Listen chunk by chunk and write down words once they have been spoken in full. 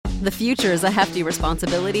The future is a hefty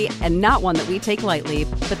responsibility and not one that we take lightly,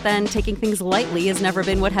 but then taking things lightly has never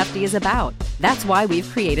been what Hefty is about. That's why we've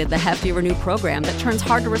created the Hefty Renew program that turns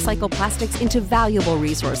hard-to-recycle plastics into valuable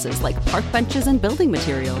resources like park benches and building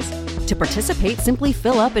materials. To participate, simply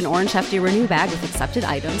fill up an orange Hefty Renew bag with accepted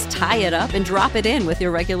items, tie it up, and drop it in with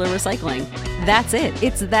your regular recycling. That's it.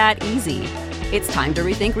 It's that easy. It's time to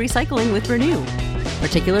rethink recycling with Renew.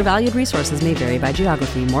 Particular valued resources may vary by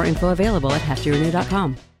geography. More info available at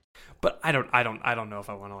heftyrenew.com. But I don't know if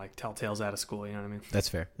I want to like tell tales out of school. You know what I mean? That's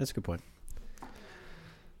fair. That's a good point.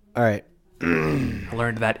 All right. I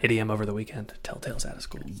learned that idiom over the weekend. Tell tales out of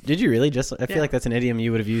school. Did you really? I feel like that's an idiom you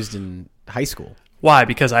would have used in high school. Why?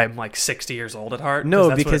 Because I'm like 60 years old at heart? No,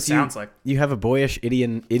 that's because what it sounds like. You have a boyish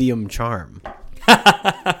idiom charm.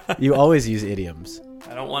 You always use idioms.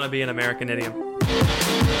 I don't want to be an American idiom.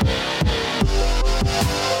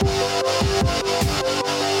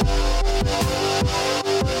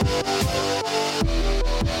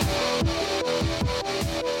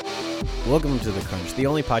 Welcome to The Crunch, the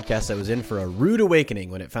only podcast that was in for a rude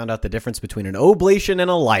awakening when it found out the difference between an oblation and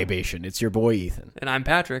a libation. It's your boy, Ethan. And I'm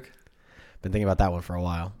Patrick. Been thinking about that one for a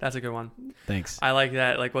while. That's a good one. Thanks. I like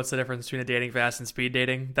that. Like, what's the difference between a dating fast and speed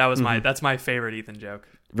dating? That's my favorite Ethan joke.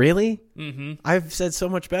 Really? Mm-hmm. I've said so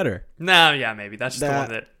much better. No, yeah, maybe. That's just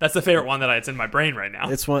the one that's the favorite one it's in my brain right now.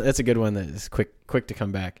 That's a good one that is quick to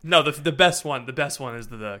come back. No, the best one is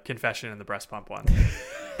the confession and the breast pump one.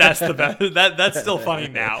 That's the best. That's still funny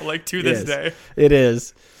now, like to this day. It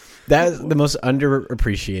is. That's the most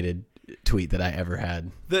underappreciated tweet that I ever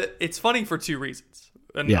had. It's funny for two reasons,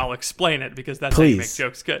 and Yeah. I'll explain it because that's how you make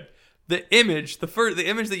jokes good. The image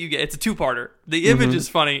that you get, it's a two-parter. The image is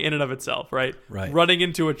funny in and of itself, right? Right. Running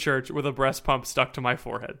into a church with a breast pump stuck to my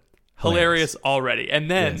forehead. Hilarious already.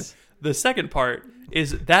 And then the second part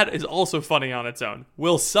is also funny on its own.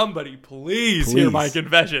 Will somebody please hear my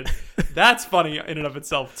confession? That's funny in and of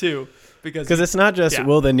itself too. Because it's not just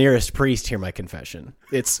will the nearest priest hear my confession.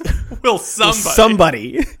 It's will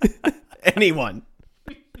somebody. Anyone.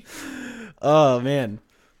 Oh man.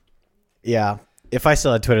 Yeah. If I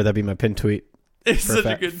still had Twitter, that'd be my pinned tweet. It's such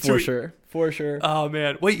a good tweet. For sure. Oh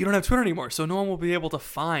man. Wait, you don't have Twitter anymore, so no one will be able to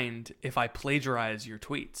find if I plagiarize your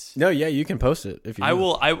tweets. No, yeah, you can post it if you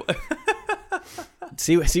want. I will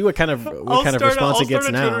See what kind of response it gets now. I'll start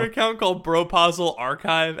a Twitter account called Bropostle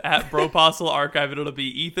Archive at Bropostle Archive. It'll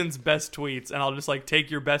be Ethan's best tweets, and I'll just like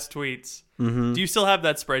take your best tweets. Mm-hmm. Do you still have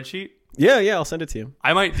that spreadsheet? Yeah, I'll send it to you.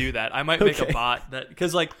 I might do that. I might make a bot that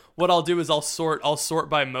because like what I'll do is I'll sort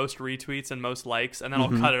by most retweets and most likes, and then I'll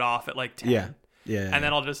cut it off at like 10. Yeah. And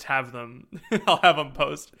then I'll just have them. I'll have them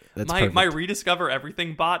post. My Rediscover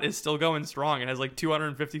Everything bot is still going strong. It has like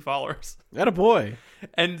 250 followers. Attaboy.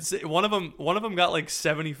 And one of them got like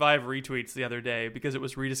 75 retweets the other day because it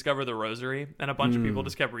was Rediscover the Rosary, and a bunch of people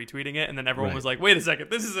just kept retweeting it, and then everyone was like, "Wait a second,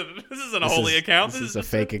 this isn't a holy account. This is a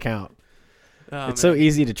fake account." Oh, it's so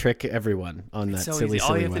easy to trick everyone on that silly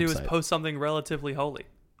All you have website. to do is post something relatively holy.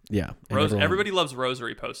 Yeah. Everybody loves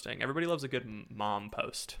rosary posting. Everybody loves a good mom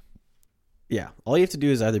post. Yeah. All you have to do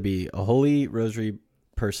is either be a holy rosary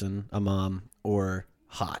person, a mom, or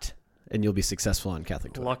hot, and you'll be successful on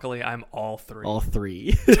Catholic Twitter. Luckily, I'm all three. All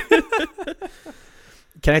three.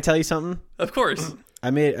 Can I tell you something? Of course.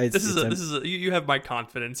 You have my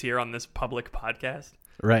confidence here on this public podcast.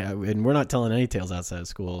 Right, and we're not telling any tales outside of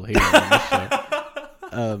school here on this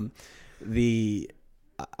show.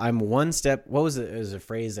 I'm one step. What was it? It was a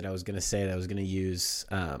phrase that I was going to say that I was going to use.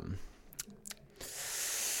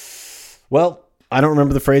 Well, I don't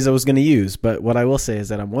remember the phrase I was going to use, but what I will say is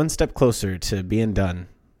that I'm one step closer to being done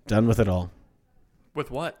with it all.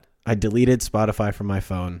 With what? I deleted Spotify from my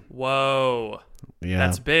phone. Whoa. Yeah.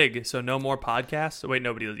 That's big. So no more podcasts? Wait,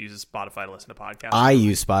 nobody uses Spotify to listen to podcasts. I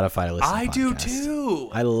use Spotify to listen to podcasts. I do too.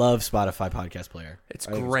 I love Spotify Podcast Player. It's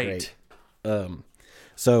great.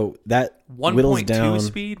 So that whittles down. 1.2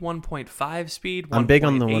 speed, 1.5 speed, I'm big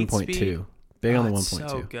on the 1.2. Speed. Big on the 1.2.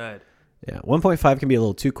 So good. Yeah, 1.5 can be a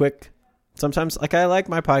little too quick. Sometimes, like I like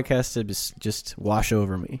my podcast to just wash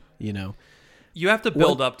over me, you know. You have to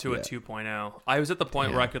build up to a 2.0. I was at the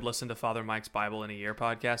point where I could listen to Father Mike's Bible in a Year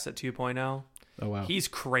podcast at 2.0. Oh, wow. He's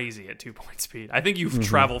crazy at 2-point speed. I think you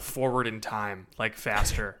travel forward in time, like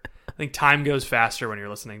faster. I think time goes faster when you're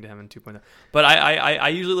listening to him in 2.0. But I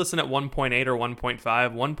usually listen at 1.8 or 1.5.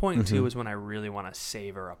 1.2 is when I really want to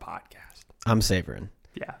savor a podcast. I'm savoring.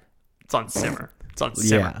 Yeah. It's on simmer.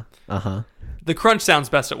 Yeah. Uh-huh. The Crunch sounds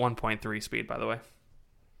best at 1.3 speed, by the way.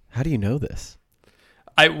 How do you know this?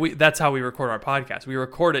 That's how we record our podcast. We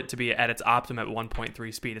record it to be at its optimum at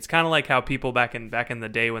 1.3 speed. It's kind of like how people back in the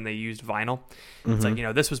day when they used vinyl. It's like,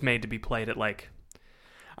 this was made to be played at like,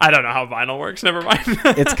 I don't know how vinyl works. Never mind.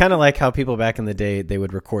 It's kind of like how people back in the day, they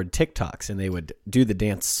would record TikToks and they would do the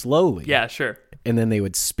dance slowly. Yeah, sure. And then they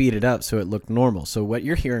would speed it up so it looked normal. So what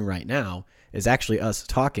you're hearing right now is actually us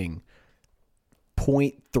talking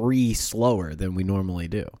 0.3 slower than we normally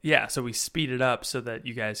do. Yeah, so we speed it up so that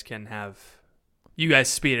you guys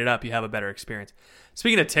speed it up, you have a better experience.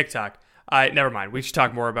 Speaking of TikTok, never mind. We should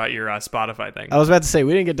talk more about your Spotify thing. I was about to say,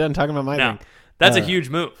 we didn't get done talking about my thing. That's a huge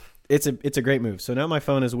move. It's a great move. So now my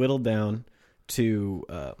phone is whittled down to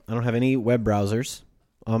I don't have any web browsers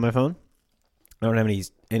on my phone. I don't have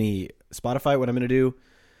any Spotify. What I'm going to do,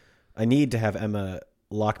 I need to have Emma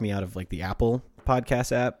lock me out of like the Apple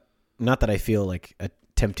podcast app. Not that I feel like a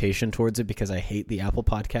temptation towards it because I hate the Apple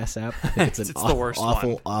Podcast app. I think it's the worst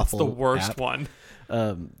awful, one. awful It's the worst app. one.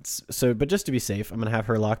 But just to be safe, I'm going to have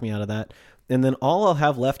her lock me out of that. And then all I'll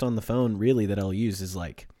have left on the phone really that I'll use is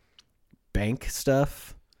like bank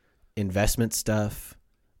stuff, investment stuff,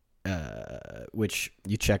 which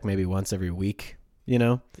you check maybe once every week, you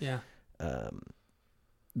know? Yeah.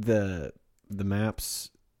 The maps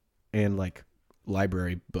and like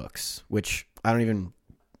library books, which I don't even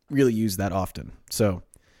really use that often. So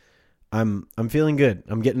I'm feeling good.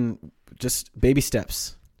 I'm getting just baby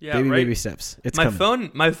steps. Yeah, right. Baby steps. It's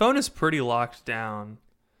coming. My phone is pretty locked down.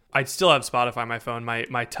 I still have Spotify on my phone.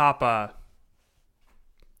 My top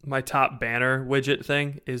banner widget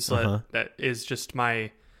thing is that is just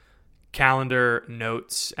my calendar,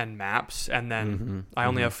 notes, and maps, and then I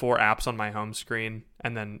only have 4 apps on my home screen,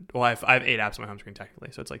 and then I have 8 apps on my home screen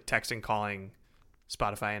technically. So it's like texting, calling,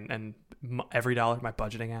 Spotify, and Every Dollar, my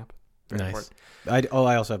budgeting app. Very nice. important.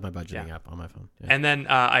 I also have my budgeting app on my phone. Yeah. And then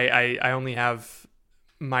I only have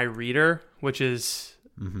my reader, which is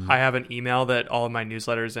I have an email that all of my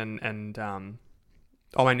newsletters and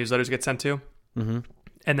all my newsletters get sent to. Mm-hmm.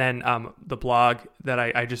 And then the blog that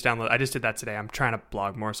I just downloaded, I just did that today. I'm trying to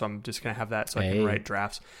blog more, so I'm just going to have that so I can write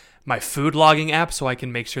drafts. My food logging app, so I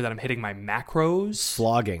can make sure that I'm hitting my macros.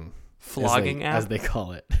 Flogging app. As they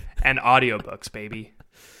call it. And audiobooks, baby.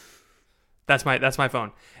 That's my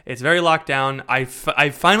phone. It's very locked down. I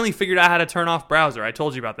finally figured out how to turn off browser. I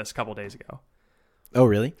told you about this a couple days ago. Oh,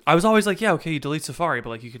 really? I was always like, yeah, okay, you delete Safari, but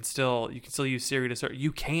like you can still use Siri to search.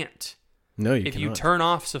 You can't. No, you If cannot. you turn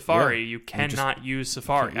off Safari, you cannot use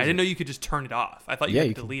Safari. I didn't know you could just turn it off. I thought you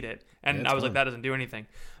could delete it. And I was like, that doesn't do anything.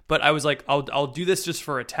 But I was like, I'll do this just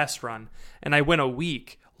for a test run. And I went a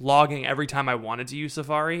week logging every time I wanted to use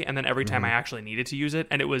Safari and then every time I actually needed to use it.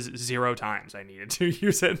 And it was 0 times I needed to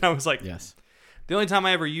use it. And I was like, yes. The only time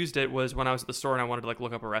I ever used it was when I was at the store and I wanted to like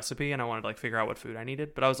look up a recipe and I wanted to like figure out what food I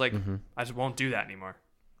needed. But I was like, I just won't do that anymore.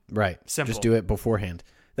 Right. Simple. Just do it beforehand.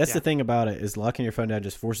 That's the thing about it is locking your phone down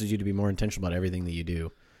just forces you to be more intentional about everything that you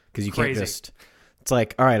do. Because you can't just... It's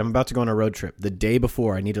like, all right, I'm about to go on a road trip. The day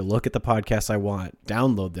before, I need to look at the podcasts I want,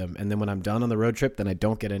 download them, and then when I'm done on the road trip, then I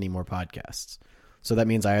don't get any more podcasts. So that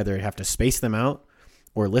means I either have to space them out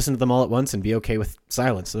or listen to them all at once and be okay with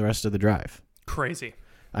silence the rest of the drive. Crazy.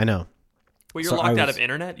 I know. Well, you're locked out of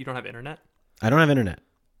internet? You don't have internet? I don't have internet.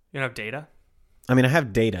 You don't have data? I mean, I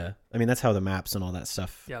have data. I mean, that's how the maps and all that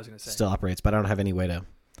stuff I was gonna say. Still operates, but I don't have any way to...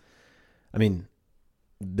 I mean,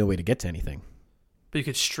 no way to get to anything. But you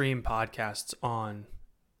could stream podcasts on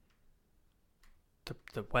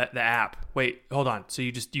the app. Wait, hold on. So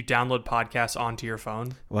you download podcasts onto your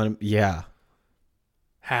phone? Well, yeah.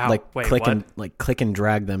 How? Click and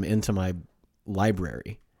drag them into my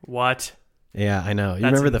library. What? Yeah, I know. You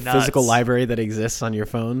That's remember the nuts. physical library that exists on your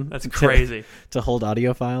phone? That's crazy. To hold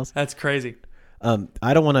audio files? That's crazy.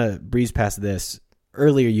 I don't want to breeze past this.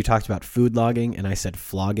 Earlier, you talked about food logging, and I said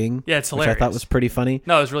flogging. Yeah, it's hilarious. Which I thought was pretty funny.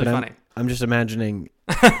 No, it was really funny. I'm just imagining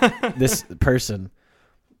this person,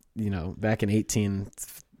 back in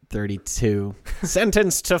 1832,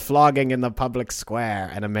 sentenced to flogging in the public square,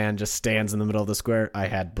 and a man just stands in the middle of the square. I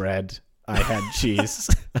had bread. I had cheese.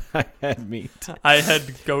 I had meat. I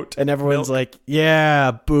had goat. And everyone's milk. like,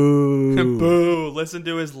 yeah, boo. Boo. Listen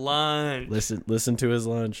to his lunch. Listen to his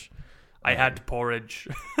lunch. I had porridge.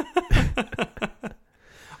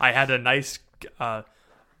 I had a nice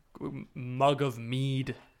mug of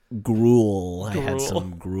mead. Gruel. I had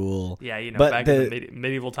some gruel. Yeah, back in the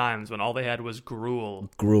medieval times when all they had was gruel.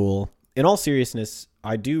 In all seriousness,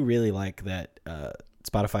 I do really like that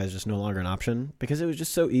Spotify is just no longer an option because it was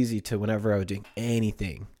just so easy to, whenever I was doing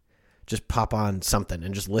anything, just pop on something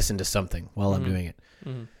and just listen to something while I'm doing it.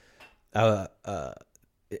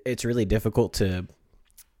 It's really difficult to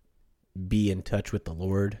be in touch with the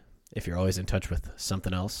Lord if you're always in touch with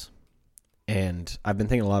something else. And I've been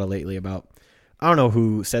thinking a lot lately about, I don't know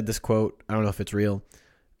who said this quote. I don't know if it's real,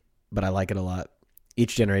 but I like it a lot.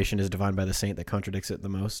 Each generation is defined by the saint that contradicts it the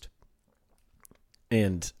most.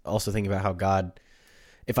 And also thinking about how God,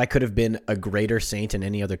 if I could have been a greater saint in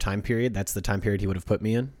any other time period, that's the time period he would have put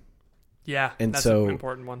me in. Yeah, and that's so, an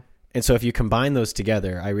important one. And so if you combine those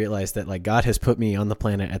together, I realized that like God has put me on the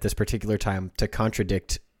planet at this particular time to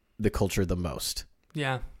contradict the culture the most.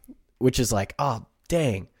 Yeah. Which is like, oh,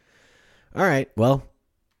 dang. All right, well,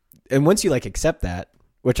 and once you like accept that,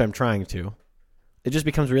 which I'm trying to, it just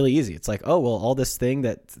becomes really easy. It's like, oh, well, all this thing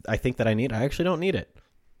that I think that I need, I actually don't need it.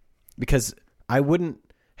 Because I wouldn't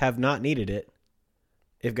have not needed it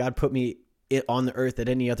if God put me on the earth at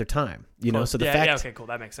any other time, you know? So the fact, okay, cool.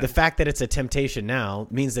 That makes sense. The fact that it's a temptation now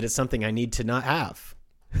means that it's something I need to not have,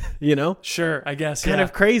 you know? Sure. I guess. Kind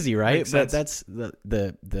of crazy, right? Makes But sense. that's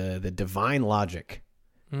the divine logic,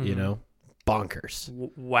 you know? Bonkers.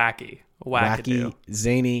 Wacky,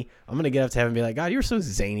 zany. I'm going to get up to heaven and be like, God, you were so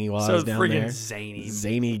zany while I was down there.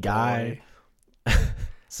 Zany guy.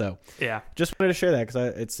 So yeah, just wanted to share that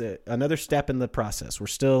because it's another step in the process. We're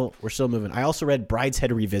still moving. I also read Brideshead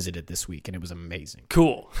Revisited this week, and it was amazing.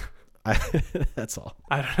 Cool. That's all.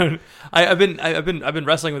 I've been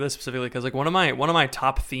wrestling with this specifically because like one of my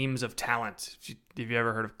top themes of talent. Have you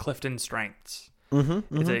ever heard of Clifton Strengths?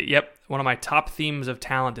 Mm-hmm. One of my top themes of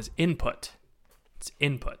talent is input. It's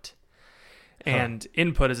input. And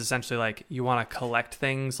input is essentially like you want to collect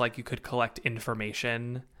things, like you could collect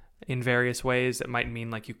information in various ways. That might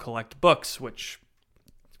mean like you collect books, which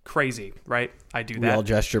crazy, right? I do that. We all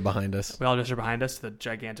gesture behind us. The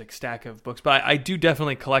gigantic stack of books. But I do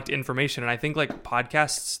definitely collect information. And I think like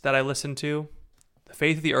podcasts that I listen to, The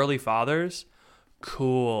Faith of the Early Fathers,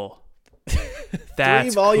 cool. That's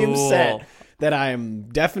 3-volume cool. set that I am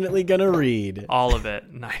definitely going to read. All of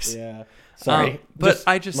it. Nice. Yeah. Sorry. But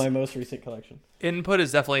my most recent collection. Input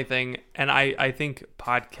is definitely a thing. And I think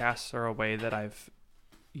podcasts are a way that I've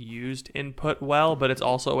used input well, but it's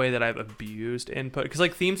also a way that I've abused input. Because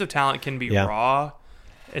like themes of talent can be raw,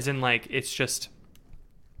 as in like it's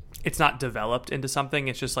not developed into something.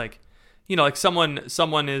 It's just like, you know, like someone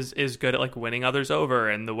is good at like winning others over,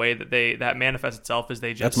 and the way that that manifests itself is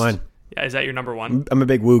they just. That's mine. Yeah, is that your number one? I'm a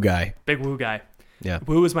big woo guy. Yeah.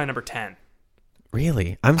 Woo is my number 10.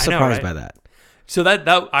 Really? I'm surprised by that. So that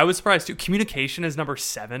I was surprised too. Communication is number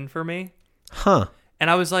 7 for me. Huh. And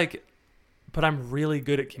I was like, but I'm really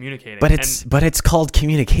good at communicating. But it's called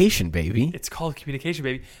communication, baby. It's called communication,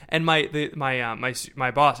 baby. And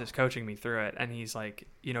my boss is coaching me through it, and he's like,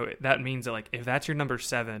 you know, that means that like if that's your number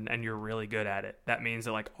 7 and you're really good at it, that means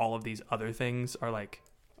that like all of these other things are like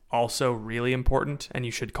also really important, and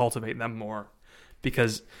you should cultivate them more.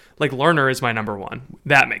 Because like learner is my number 1.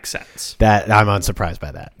 That makes sense. That I'm unsurprised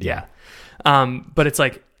by that. Yeah. But it's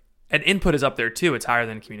like an input is up there too. It's higher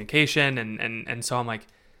than communication, and so I'm like,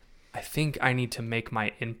 I think I need to make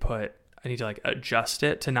my input, I need to like adjust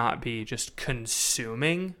it to not be just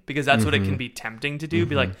consuming, because that's what it can be tempting to do.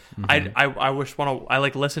 Be like, I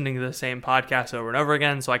like listening to the same podcast over and over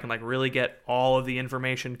again so I can like really get all of the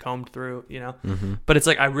information combed through, you know? But it's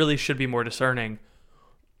like, I really should be more discerning.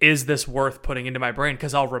 Is this worth putting into my brain?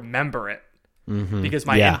 Because I'll remember it. Because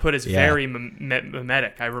my input is very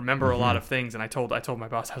mimetic. I remember a lot of things, and I told my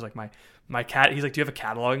boss, I was like, my cat. He's like, do you have a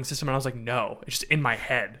cataloging system? And I was like, no, it's just in my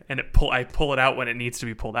head, and I pull it out when it needs to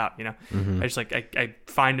be pulled out. You know, I just like I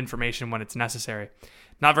find information when it's necessary.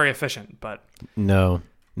 Not very efficient, but no,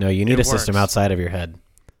 you need a system outside of your head.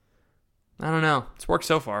 I don't know. It's worked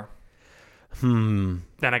so far. Then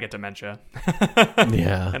I get dementia.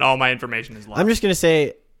 Yeah, and all my information is lost. I'm just gonna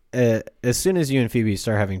say. As soon as you and Phoebe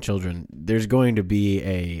start having children, there's going to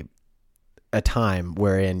be a time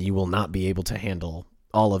wherein you will not be able to handle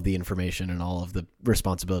all of the information and all of the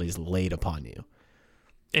responsibilities laid upon you.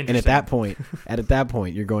 And at that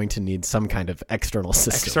point, you're going to need some kind of external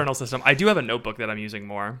system. I do have a notebook that I'm using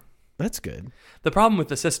more. That's good. The problem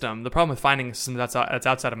with finding a system that's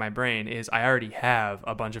outside of my brain is I already have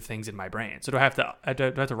a bunch of things in my brain. So do I have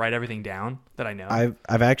to write everything down that I know?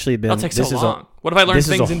 I've actually been. That'll take so long. What if I learn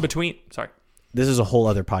things in between? Sorry. This is a whole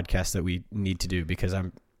other podcast that we need to do, because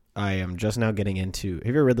I am just now getting into. Have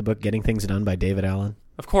you ever read the book Getting Things Done by David Allen?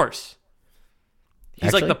 Of course.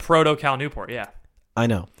 He's like the proto Cal Newport. Yeah. I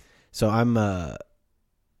know. So I'm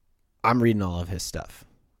reading all of his stuff.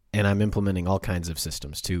 And I'm implementing all kinds of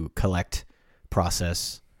systems to collect,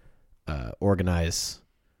 process, organize,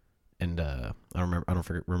 and I don't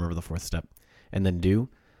remember the 4th step, and then do.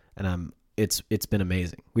 And it's been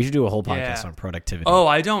amazing. We should do a whole podcast on productivity. Oh,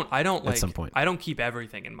 I don't like at some point. I don't keep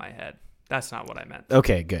everything in my head. That's not what I meant.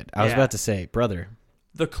 Okay, good. I was about to say, brother.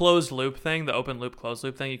 The closed loop thing, the open loop, closed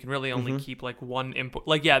loop thing, you can really only keep like one input.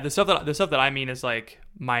 Like, yeah, the stuff that I mean is like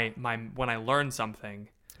my when I learn something,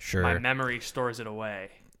 sure, my memory stores it away.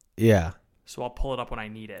 Yeah. so I'll pull it up when I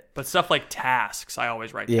need it. But stuff like tasks, I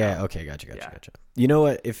always write down. Yeah, okay, gotcha. You know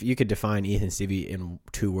what? If you could define Ethan Stevie in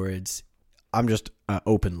 2 words, I'm just an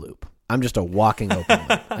open loop. I'm just a walking open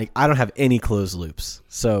loop. Like, I don't have any closed loops.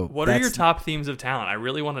 So what are your top themes of talent? I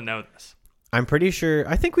really want to know this. I'm pretty sure,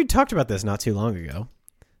 I think we talked about this not too long ago.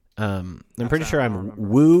 I'm pretty sure I'm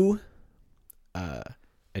woo,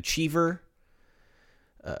 achiever,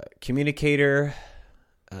 communicator,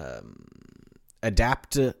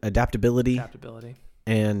 adaptability,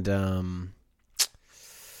 and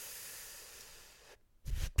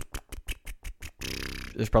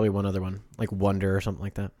there's probably one other one, like wonder or something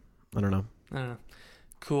like that. I don't know.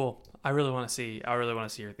 Cool. I really want to see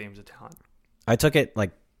your themes of talent. I took it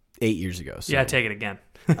like 8 years ago. So yeah, take it again.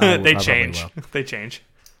 They change. They change.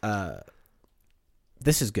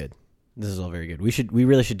 This is good. This is all very good. We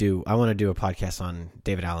really should do. I want to do a podcast on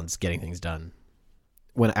David Allen's Getting Things Done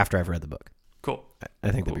after I've read the book. Cool.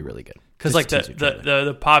 I think that'd be really good. Because like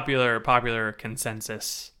the popular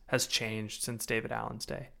consensus has changed since David Allen's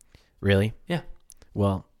day. Really? Yeah.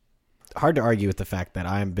 Well, hard to argue with the fact that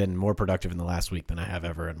I've been more productive in the last week than I have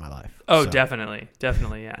ever in my life. Oh, so, definitely,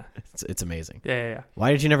 yeah. It's amazing. Yeah.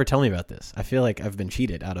 Why did you never tell me about this? I feel like I've been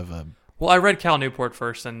cheated out of a. Well, I read Cal Newport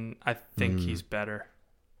first, and I think he's better.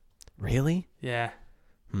 Really? Yeah.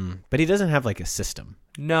 But he doesn't have like a system.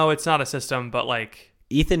 No, it's not a system, but like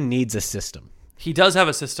Ethan needs a system. He does have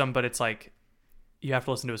a system, but it's like you have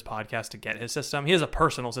to listen to his podcast to get his system. He has a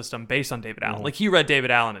personal system based on David Allen. Like he read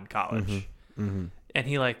David Allen in college, and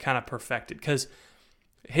he like kind of perfected, because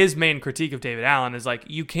his main critique of David Allen is like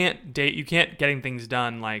you can't getting things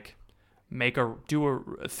done like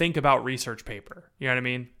think about research paper. You know what I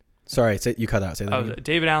mean? Sorry, you cut out. Say that again.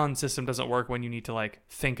 David Allen's system doesn't work when you need to like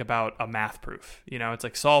think about a math proof. You know, it's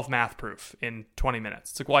like solve math proof in 20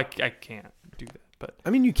 minutes. It's like, well, I can't do that. But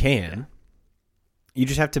I mean, you can. Yeah. You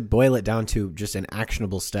just have to boil it down to just an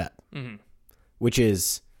actionable step, which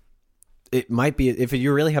is, it might be, if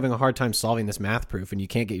you're really having a hard time solving this math proof and you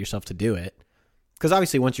can't get yourself to do it, because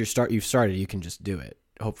obviously once you've started, you can just do it,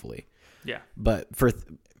 hopefully. Yeah. But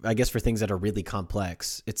I guess for things that are really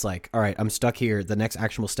complex, it's like, all right, I'm stuck here. The next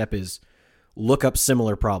actionable step is look up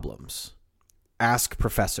similar problems. Ask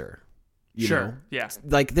professor. You know? Yeah.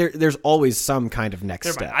 Like there's always some kind of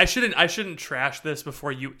next step. I shouldn't trash this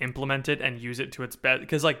before you implement it and use it to its best,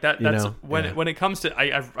 because like that's when it comes to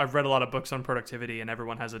I've read a lot of books on productivity, and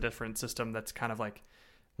everyone has a different system that's kind of like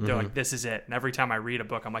they're like, this is it. And every time I read a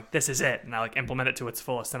book, I'm like, this is it. And I like implement it to its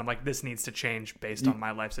fullest. And I'm like, this needs to change based on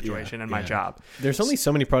my life situation and my job. There's only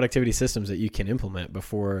so many productivity systems that you can implement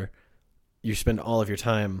before you spend all of your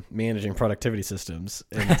time managing productivity systems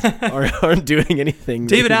and aren't doing anything.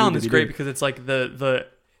 David Allen is great because it's like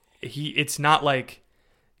it's not like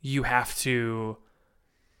you have to,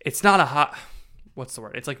 it's not a high, what's the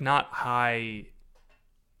word? It's like not high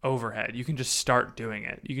overhead. You can just start doing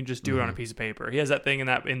it. You can just do it on a piece of paper. He has that thing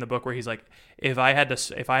in the book where he's like, if I had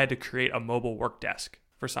to create a mobile work desk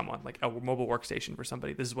for someone, like a mobile workstation for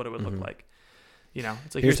somebody, this is what it would look like. You know,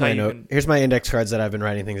 it's like, here's my index cards that I've been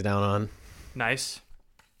writing things down on. Nice.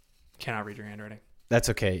 Cannot read your handwriting. That's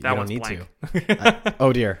okay. That you don't need to.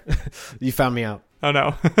 Oh dear. You found me out. Oh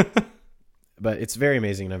no. But it's very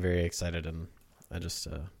amazing, and I'm very excited, and I just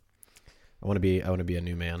I want to be a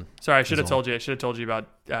new man. Sorry, I should have told you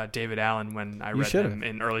about David Allen when I read him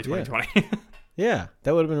in early 2020. Yeah,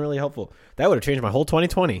 that would have been really helpful. That would have changed my whole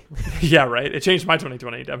 2020. Yeah, right. It changed my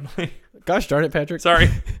 2020 definitely. Gosh darn it, Patrick. Sorry.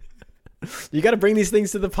 You got to bring these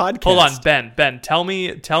things to the podcast. Hold on, Ben. Tell me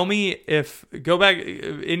if go back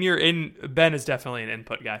in Ben is definitely an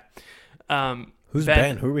input guy. Who's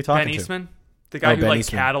Ben? Who are we talking to? Ben Eastman, the guy who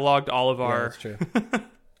Eastman. cataloged all of our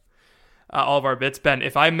all of our bits. Ben,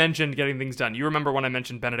 if I mentioned getting things done, you remember when I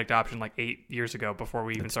mentioned Benedict Option like 8 years ago before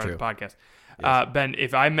we even started the podcast. Yes. Ben,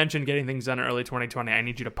 if I mentioned getting things done in early 2020, I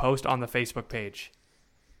need you to post on the Facebook page.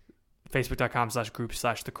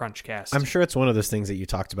 Facebook.com/group/thecrunchcast. I'm sure it's one of those things that you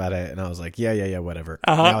talked about it, and I was like, yeah, whatever.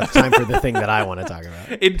 Now it's time for the thing that I want to talk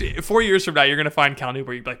about. 4 years from now, you're going to find Cal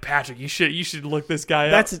Newport. You'd be like, Patrick, you should look this guy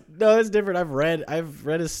up. That's different. I've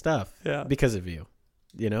read his stuff because of you,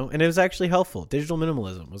 and it was actually helpful. Digital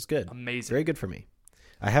minimalism was good. Amazing. Very good for me.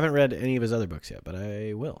 I haven't read any of his other books yet, but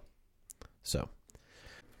I will. So,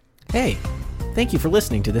 hey, thank you for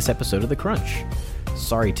listening to this episode of The Crunch.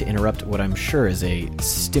 Sorry to interrupt what I'm sure is a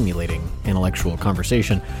stimulating intellectual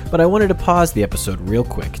conversation, but I wanted to pause the episode real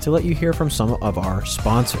quick to let you hear from some of our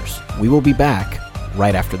sponsors. We will be back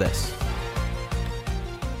right after this.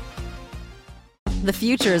 The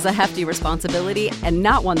future is a hefty responsibility and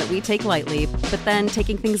not one that we take lightly, but then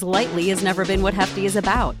taking things lightly has never been what Hefty is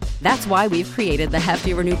about. That's why we've created the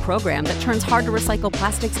Hefty Renew program that turns hard-to-recycle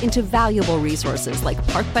plastics into valuable resources like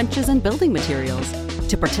park benches and building materials.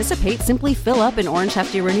 To participate, simply fill up an orange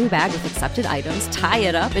Hefty Renew bag with accepted items, tie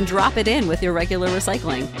it up, and drop it in with your regular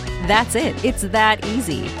recycling. That's it. It's that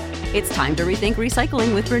easy. It's time to rethink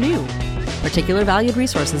recycling with Renew. Particular valued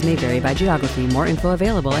resources may vary by geography. More info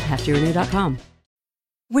available at heftyrenew.com.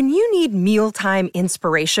 When you need mealtime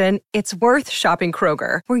inspiration, it's worth shopping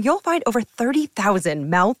Kroger, where you'll find over 30,000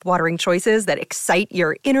 mouth-watering choices that excite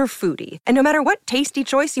your inner foodie. And no matter what tasty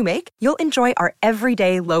choice you make, you'll enjoy our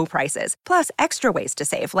everyday low prices, plus extra ways to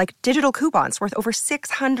save, like digital coupons worth over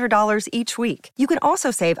 $600 each week. You can also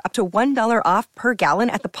save up to $1 off per gallon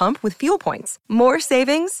at the pump with fuel points. More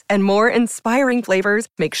savings and more inspiring flavors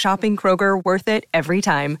make shopping Kroger worth it every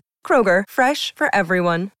time. Kroger, fresh for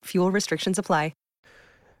everyone. Fuel restrictions apply.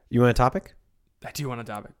 You want a topic? I do want a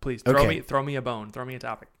topic. Please throw me a bone. Throw me a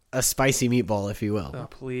topic. A spicy meatball, if you will. Oh,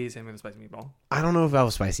 please hand me the spicy meatball. I don't know how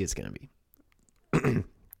spicy it's going to be.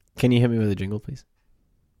 Can you hit me with a jingle, please?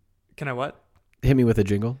 Can I what? Hit me with a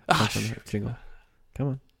jingle. Oh, jingle. Come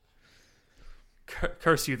on.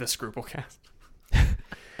 Curse you, the Scruple Cast.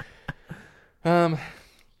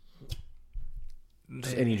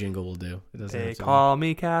 Just any jingle will do. It doesn't they call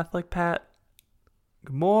me Catholic Pat.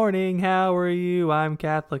 Good morning, how are you? I'm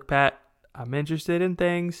Catholic Pat. I'm interested in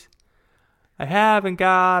things. I haven't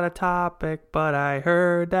got a topic, but I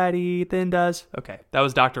heard that Ethan does. Okay, that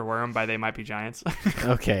was Dr. Worm by They Might Be Giants.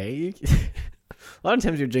 Okay. A lot of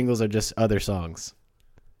times your jingles are just other songs.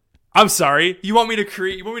 I'm sorry. You want me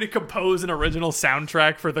to compose an original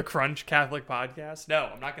soundtrack for the Crunch Catholic podcast? No,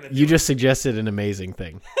 I'm not going to do it. You just suggested an amazing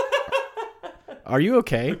thing. Are you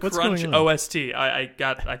okay? What's Crunch going on? OST.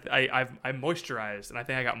 I'm moisturized, and I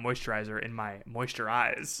think I got moisturizer in my moisture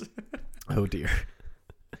eyes. Oh dear.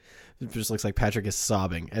 It just looks like Patrick is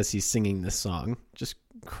sobbing as he's singing this song, just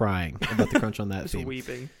crying about the crunch on that theme.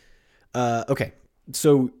 Weeping. Okay,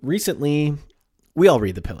 so recently we all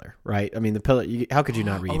read The Pillar, right? I mean, The Pillar. How could you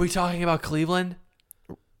not read? Are we talking about Cleveland?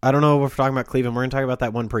 I don't know if we're talking about Cleveland. We're going to talk about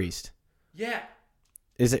that one priest. Yeah.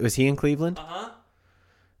 Was he in Cleveland? Uh-huh.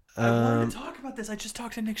 I wanted to talk about this. I just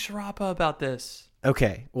talked to Nick Sharapa about this.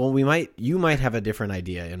 Okay. Well, you might have a different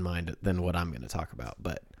idea in mind than what I'm going to talk about,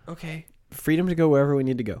 but okay. Freedom to go wherever we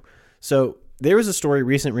need to go. So there was a story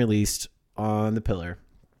recently released on The Pillar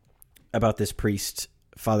about this priest,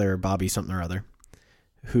 Father Bobby something or other,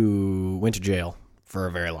 who went to jail for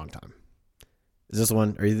a very long time. Is this the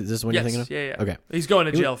one? Is this the one you're thinking of? Yeah. Okay. He's going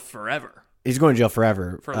to jail forever. He's going to jail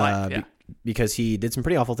forever. For life, yeah. Because he did some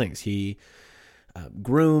pretty awful things. He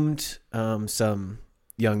groomed some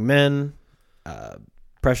young men,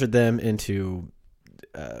 pressured them into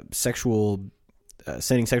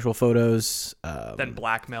sending sexual photos. Then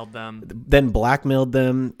blackmailed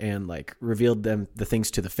them. And like revealed them the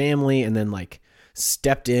things to the family, and then like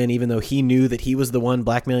stepped in, even though he knew that he was the one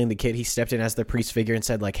blackmailing the kid. He stepped in as the priest figure and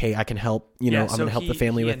said like, "Hey, I can help. I'm going to help the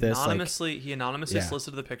family with this." He anonymously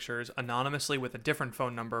solicited the pictures, anonymously with a different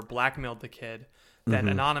phone number, blackmailed the kid, then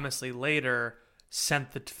anonymously later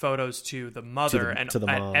sent the photos to the mother, to the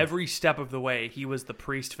mom. At every step of the way, he was the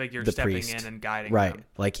priest figure stepping in and guiding them.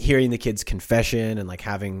 Like hearing the kid's confession and like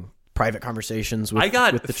having private conversations with the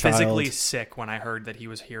child. I got physically sick when I heard that he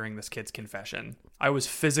was hearing this kid's confession. I was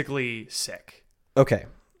physically sick. Okay.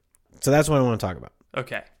 So that's what I want to talk about.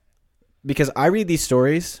 Okay. Because I read these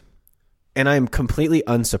stories and I'm completely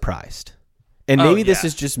unsurprised. And maybe this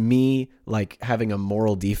is just me like having a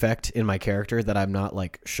moral defect in my character that I'm not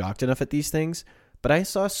like shocked enough at these things. But I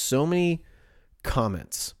saw so many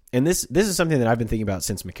comments, and this is something that I've been thinking about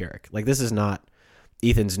since McCarrick. Like, this is not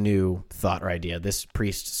Ethan's new thought or idea. This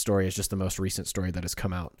priest story is just the most recent story that has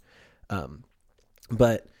come out.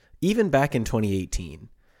 But even back in 2018,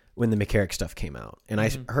 when the McCarrick stuff came out, and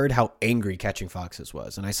I heard how angry Catching Foxes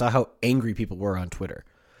was, and I saw how angry people were on Twitter.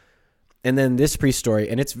 And then this priest story,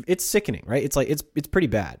 and it's sickening, right? It's like it's pretty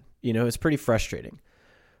bad, it's pretty frustrating.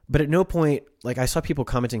 But at no point, like, I saw people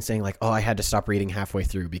commenting saying like, "Oh, I had to stop reading halfway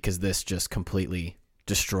through because this just completely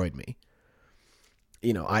destroyed me."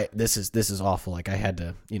 This is awful. Like, I had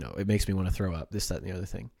to, it makes me want to throw up. This, that, and the other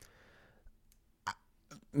thing.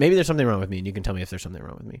 Maybe there's something wrong with me, and you can tell me if there's something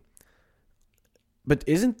wrong with me. But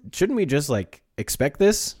shouldn't we just like expect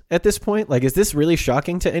this at this point? Like, is this really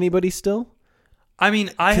shocking to anybody still? I mean,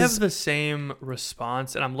 I have the same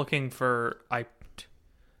response, and I'm looking for.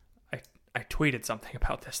 I tweeted something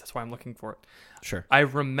about this. That's why I'm looking for it. Sure. I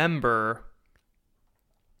remember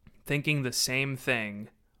thinking the same thing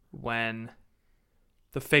when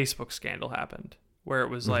the Facebook scandal happened, where it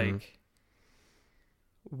was like,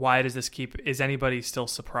 why does this is anybody still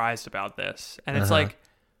surprised about this? And it's like,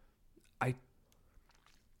 I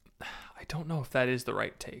don't know if that is the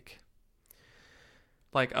right take.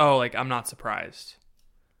 Like, oh, like, I'm not surprised.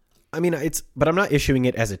 I mean, but I'm not issuing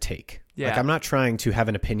it as a take. Yeah. Like, I'm not trying to have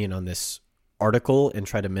an opinion on this article and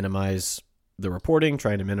try to minimize the reporting,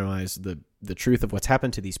 trying to minimize the truth of what's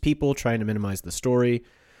happened to these people, trying to minimize the story.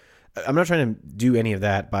 I'm not trying to do any of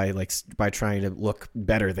that by trying to look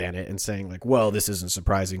better than it and saying like, well, this isn't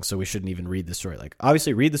surprising, so we shouldn't even read the story. Like,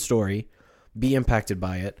 obviously read the story, be impacted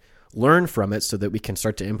by it, learn from it so that we can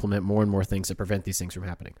start to implement more and more things that prevent these things from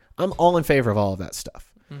happening. I'm all in favor of all of that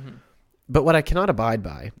stuff. Mm-hmm. But what I cannot abide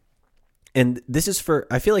by, and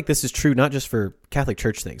I feel like this is true not just for Catholic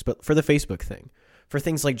Church things, but for the Facebook thing, for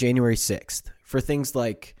things like January 6th, for things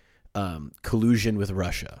like collusion with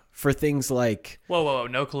Russia, for things like whoa,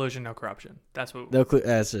 no collusion, no corruption. That's what.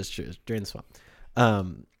 That's just true. During the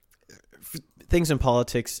swamp, things in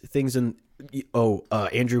politics, things in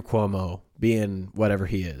Andrew Cuomo being whatever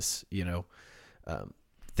he is,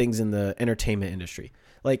 things in the entertainment industry.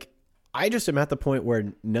 Like, I just am at the point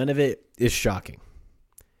where none of it is shocking.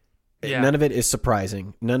 Yeah. None of it is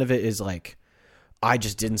surprising. None of it is like, I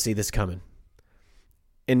just didn't see this coming.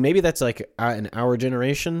 And maybe that's like an our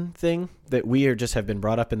generation thing, that we have been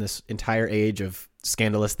brought up in this entire age of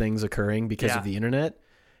scandalous things occurring because of the internet.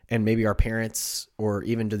 And maybe our parents, or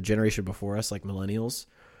even the generation before us, like millennials,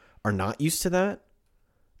 are not used to that.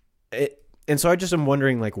 And so I just am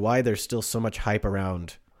wondering like why there's still so much hype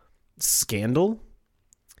around scandal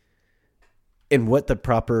and what the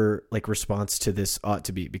proper like response to this ought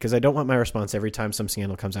to be. Because I don't want my response every time some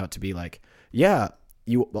scandal comes out to be like, yeah,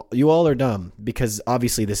 you all are dumb because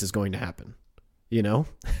obviously this is going to happen.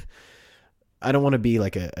 I don't want to be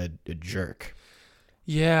like a jerk.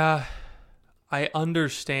 Yeah, I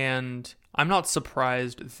understand. I'm not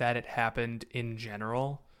surprised that it happened in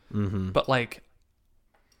general, but like,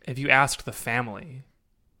 if you asked the family,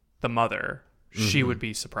 the mother, she would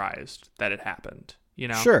be surprised that it happened.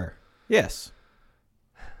 Sure. Yes.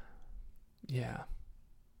 Yeah.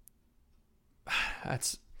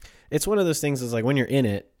 It's one of those things is like when you're in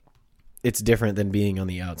it, it's different than being on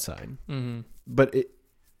the outside. Mm-hmm. But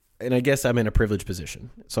and I guess I'm in a privileged position,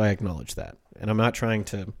 so I acknowledge that. And I'm not trying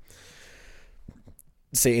to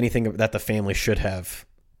say anything that the family should have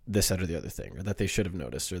this, that, or the other thing, or that they should have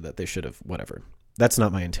noticed, or that they should have whatever. That's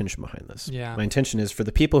not my intention behind this. Yeah. My intention is for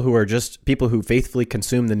the people who are just people who faithfully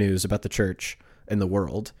consume the news about the church and the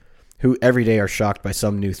world, who every day are shocked by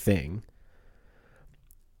some new thing.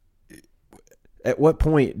 At what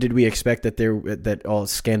point did we expect that all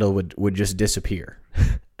scandal would just disappear?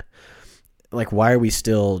 Like, why are we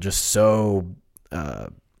still just so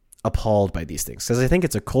appalled by these things? Because I think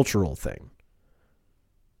it's a cultural thing.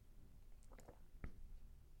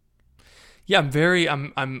 Yeah,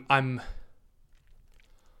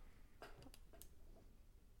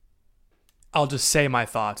 I'll just say my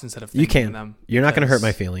thoughts instead of thinking them. You're not going to hurt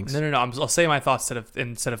my feelings. No. I'll say my thoughts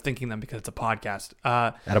instead of thinking them because it's a podcast.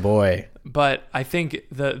 Attaboy. But I think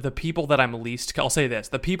the people that I'll say this.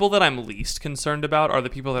 The people that I'm least concerned about are the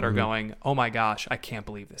people that are going, oh my gosh, I can't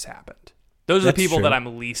believe this happened. Those are the people that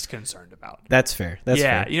I'm least concerned about. That's fair. That's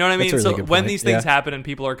fair. You know what I mean? Really so when these things happen and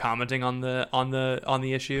people are commenting on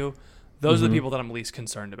the issue, those are the people that I'm least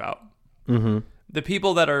concerned about. Mm-hmm. The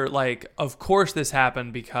people that are like, of course this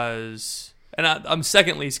happened because... And I'm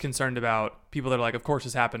second least concerned about people that are like, of course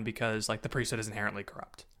this happened because like the priesthood is inherently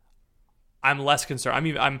corrupt. I'm less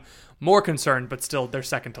concerned. I'm more concerned, but still they're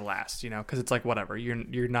second to last, because it's like, whatever,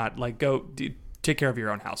 you're not like, take care of your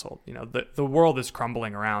own household. The world is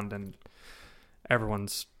crumbling around and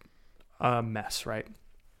everyone's a mess, right?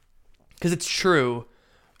 Because it's true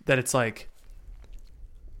that it's like,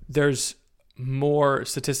 there's more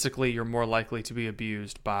statistically, you're more likely to be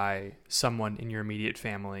abused by someone in your immediate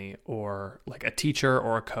family or like a teacher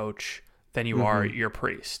or a coach than you are your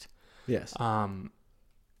priest. Yes.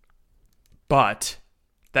 But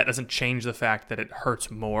that doesn't change the fact that it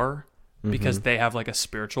hurts more because they have like a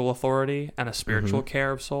spiritual authority and a spiritual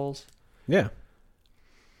care of souls. Yeah.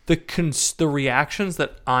 The reactions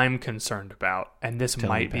that I'm concerned about, and this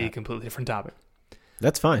might be a completely different topic.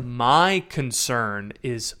 That's fine. My concern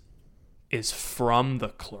is from the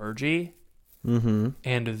clergy. Mm-hmm.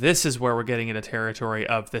 And this is where we're getting into territory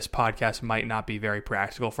of this podcast might not be very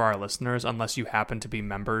practical for our listeners unless you happen to be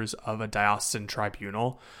members of a diocesan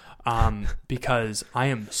tribunal. Because I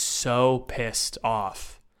am so pissed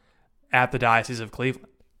off at the Diocese of Cleveland.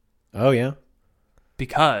 Oh, yeah?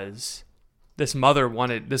 Because this mother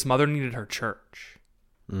needed her church.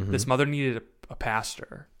 Mm-hmm. This mother needed a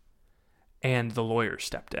pastor. And the lawyer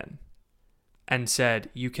stepped in. and said,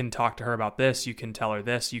 you can talk to her about this, you can tell her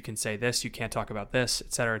this, you can say this, you can't talk about this,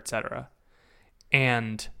 etc., etc.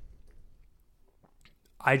 And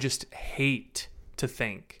I just hate to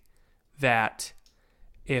think that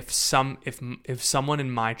if someone in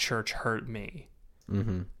my church hurt me,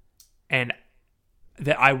 mm-hmm. and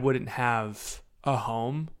that I wouldn't have a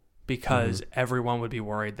home because mm-hmm. everyone would be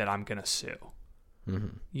worried that I'm going to sue.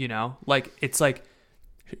 Mm-hmm. You know, like, it's like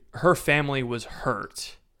her family was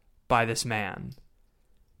hurt by this man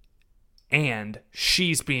and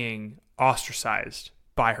she's being ostracized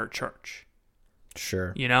by her church.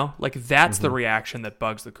 Sure. You know, like, that's mm-hmm. the reaction that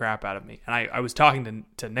bugs the crap out of me. And I was talking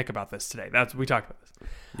to Nick about this today. We talked about this.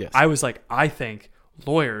 Yes. I was like, I think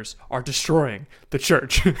lawyers are destroying the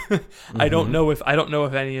church. mm-hmm. I don't know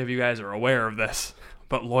if any of you guys are aware of this,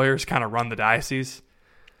 but lawyers kind of run the diocese.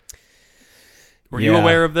 Were you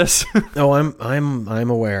aware of this? Oh, I'm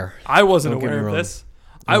aware. I wasn't aware of this.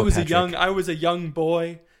 I was a young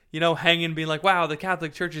boy, you know, hanging, being like, wow, the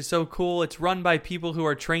Catholic Church is so cool. It's run by people who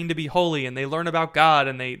are trained to be holy, and they learn about God,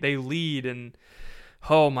 and they lead, and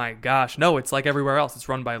oh my gosh. No, it's like everywhere else. It's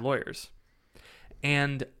run by lawyers.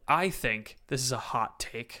 And I think, this is a hot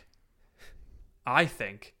take, I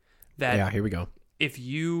think that... Yeah, here we go. If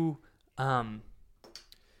you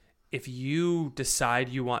decide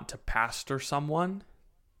you want to pastor someone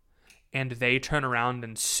and they turn around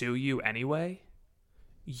and sue you anyway,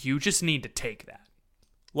 you just need to take that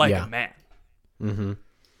like a man.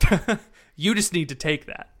 Mm-hmm. You just need to take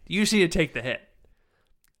that. You just need to take the hit.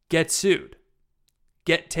 Get sued.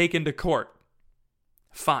 Get taken to court.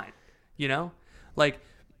 Fine. You know? Like,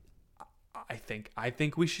 I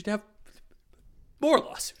think we should have more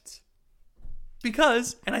lawsuits.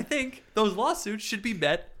 Because, and I think those lawsuits should be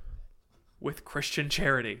met with Christian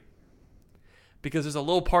charity. Because there's a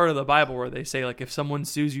little part of the Bible where they say, like, if someone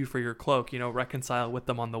sues you for your cloak, you know, reconcile with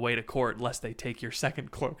them on the way to court, lest they take your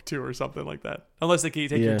second cloak too, or something like that. Unless they can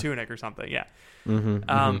take your tunic or something, yeah. Mm-hmm,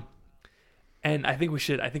 mm-hmm. And I think we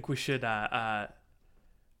should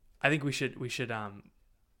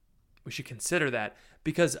consider that,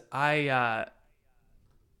 because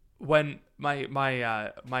when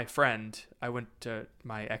my friend, I went to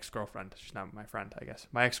my ex-girlfriend. She's not my friend, I guess.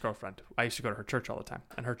 My ex-girlfriend. I used to go to her church all the time,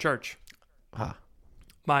 and her church. I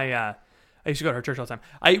used to go to her church all the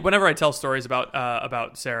time. Whenever I tell stories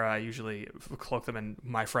about Sarah, I usually cloak them in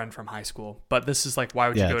my friend from high school. But this is like, why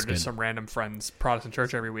would you go to some random friend's Protestant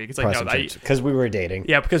church every week? It's like, because we were dating.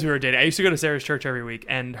 Yeah, because we were dating. I used to go to Sarah's church every week,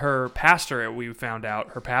 and her pastor, we found out,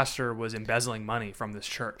 her pastor was embezzling money from this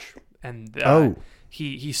church, and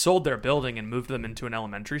he sold their building and moved them into an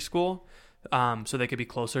elementary school, so they could be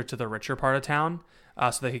closer to the richer part of town.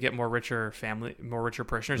 So they could get more richer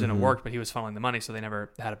parishioners, and it worked, but he was funneling the money, so they never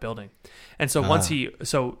had a building. And so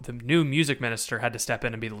so the new music minister had to step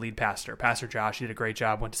in and be the lead pastor. Pastor Josh, he did a great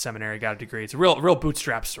job, went to seminary, got a degree. It's a real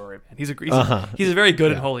bootstrap story, man. He's a very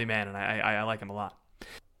good and holy man, and I like him a lot.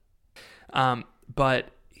 But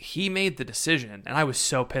he made the decision, and I was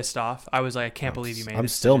so pissed off. I was like, I can't believe you made it. I'm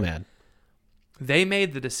still mad. They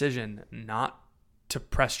made the decision not to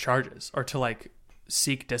press charges or to, like,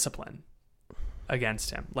 seek discipline against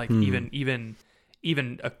him, like even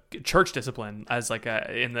a church discipline, as like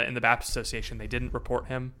in the Baptist Association, they didn't report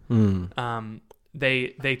him.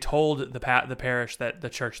 They told the parish, that the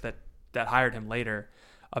church that hired him later,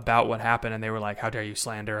 about what happened, and they were like, how dare you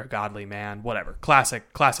slander a godly man, whatever. Classic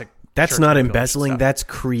that's not embezzling, that's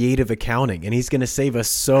creative accounting, and he's going to save us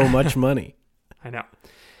so much money. I know.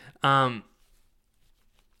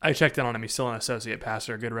 I checked in on him. He's still an associate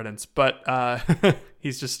pastor. Good riddance. But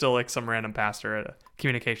he's just still like some random pastor, a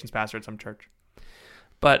communications pastor at some church.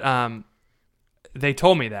 But they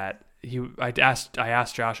told me that. I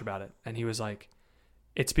asked Josh about it, and he was like,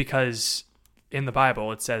 it's because in the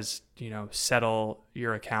Bible it says, you know, settle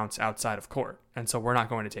your accounts outside of court. And so we're not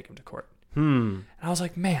going to take him to court. And I was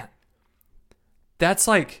like, man, that's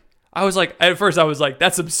like... at first I was like,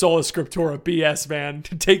 that's some sola scriptura BS, man.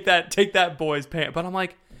 Take that boy's pants. But I'm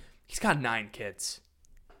like, he's got 9 kids.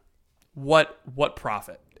 What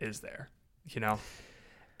profit is there? You know?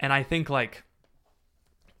 And I think, like,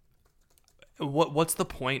 what's the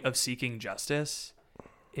point of seeking justice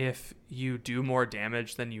if you do more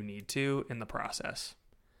damage than you need to in the process?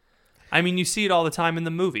 I mean, you see it all the time in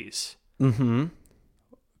the movies. Mm-hmm.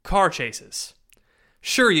 Car chases.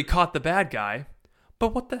 Sure, you caught the bad guy,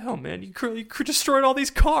 but what the hell, man? You destroyed all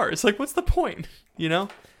these cars. Like, what's the point? You know?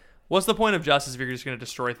 What's the point of justice if you're just going to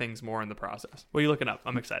destroy things more in the process? What are you looking up?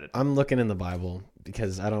 I'm excited. I'm looking in the Bible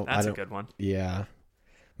because That's a good one. Yeah.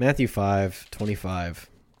 Matthew 5:25.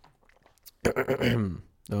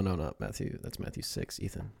 No, not Matthew. That's Matthew 6,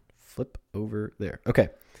 Ethan. Flip over there. Okay.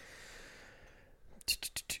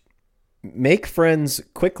 Make friends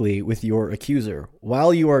quickly with your accuser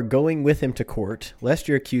while you are going with him to court, lest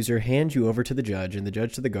your accuser hand you over to the judge and the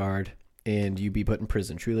judge to the guard, and you be put in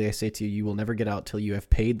prison. Truly, I say to you, you will never get out till you have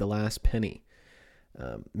paid the last penny.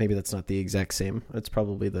 Maybe that's not the exact same. That's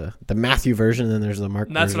probably the Matthew version, and then there's the Mark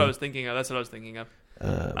version. That's what I was thinking of.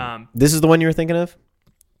 This is the one you were thinking of?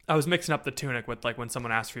 I was mixing up the tunic with like when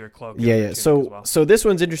someone asks for your cloak. Yeah. So this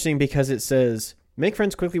one's interesting because it says, make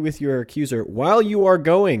friends quickly with your accuser while you are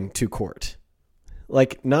going to court.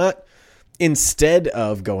 Like, not instead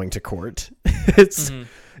of going to court. It's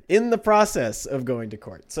in the process of going to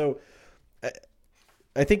court. So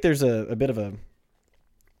I think there's a bit of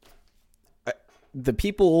the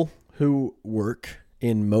people who work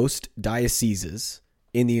in most dioceses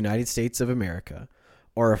in the United States of America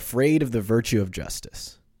are afraid of the virtue of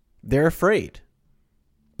justice. They're afraid.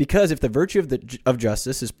 Because if the virtue of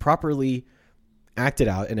justice is properly acted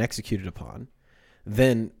out and executed upon,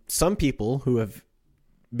 then some people who have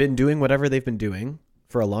been doing whatever they've been doing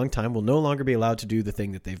for a long time will no longer be allowed to do the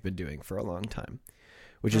thing that they've been doing for a long time,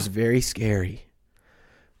 which is very scary,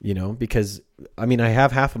 because, I mean, I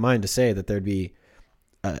have half a mind to say that there'd be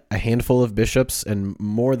a handful of bishops and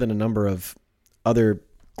more than a number of other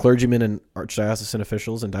clergymen and archdiocesan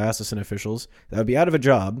officials and diocesan officials that would be out of a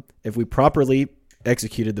job if we properly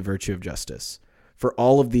executed the virtue of justice for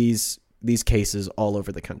all of these cases all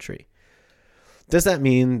over the country. Does that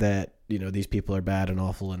mean that, these people are bad and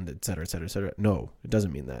awful and et cetera, et cetera, et cetera? No, it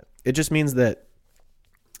doesn't mean that. It just means that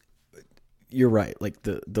you're right. Like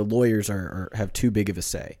the lawyers have too big of a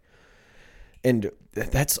say. And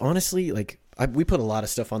that's honestly we put a lot of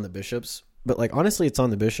stuff on the bishops, but honestly, it's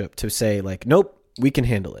on the bishop to say nope, we can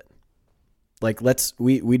handle it.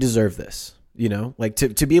 We deserve this,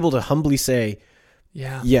 to be able to humbly say,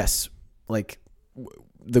 yes,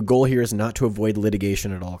 the goal here is not to avoid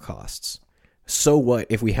litigation at all costs. So what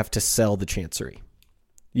if we have to sell the chancery?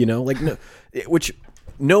 No, which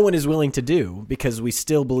no one is willing to do because we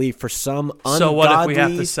still believe for some ungodly... So what if we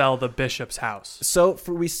have to sell the bishop's house?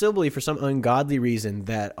 We still believe for some ungodly reason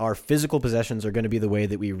that our physical possessions are going to be the way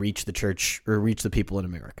that we reach the church or reach the people in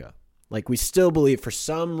America. We still believe for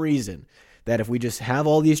some reason that if we just have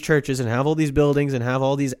all these churches and have all these buildings and have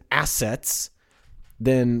all these assets,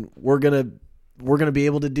 then we're going to be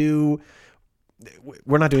able to do...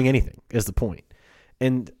 We're not doing anything is the point.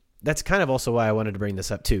 And that's kind of also why I wanted to bring this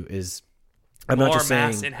up too, is I'm not just saying... More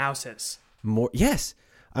mass in houses. Yes.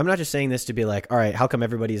 I'm not just saying this to be all right, how come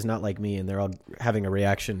everybody is not like me and they're all having a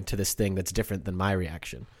reaction to this thing that's different than my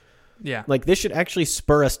reaction? Yeah. This should actually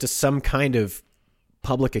spur us to some kind of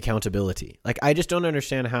public accountability. I just don't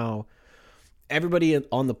understand how everybody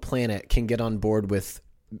on the planet can get on board with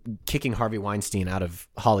kicking Harvey Weinstein out of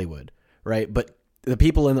Hollywood, right? But the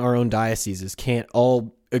people in our own dioceses can't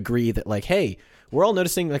all agree that hey, we're all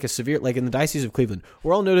noticing a severe, in the Diocese of Cleveland,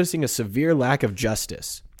 we're all noticing a severe lack of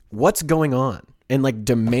justice. What's going on? And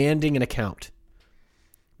demanding an account.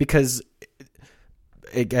 Because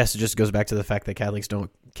I guess it just goes back to the fact that Catholics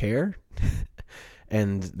don't care.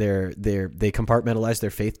 And they compartmentalize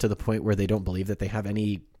their faith to the point where they don't believe that they have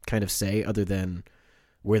any kind of say other than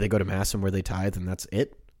where they go to mass and where they tithe, and that's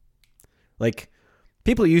it.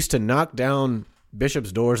 People used to knock down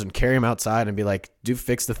bishops' doors and carry them outside and be do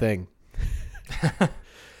fix the thing.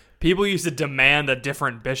 People used to demand a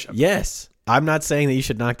different bishop. Yes. I'm not saying that you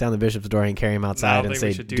should knock down the bishop's door and carry him outside and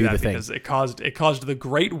say, do the thing. Because it caused the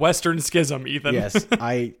Great Western Schism, Ethan. Yes,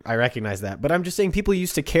 I recognize that. But I'm just saying people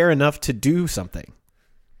used to care enough to do something.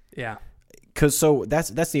 Yeah. Because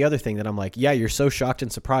that's the other thing that I'm you're so shocked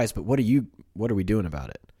and surprised, but what are we doing about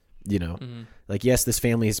it? Mm-hmm. Yes, this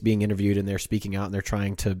family is being interviewed and they're speaking out and they're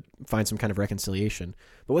trying to find some kind of reconciliation.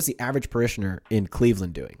 But what's the average parishioner in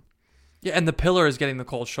Cleveland doing? Yeah, and the pillar is getting the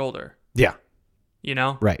cold shoulder. Yeah.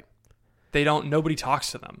 Right. Nobody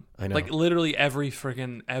talks to them. I know. Literally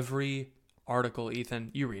every article,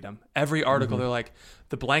 Ethan, you read them. Every article, they're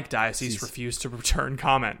the blank diocese refused to return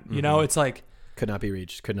comment. It's could not be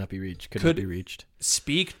reached, could not be reached, could not be reached.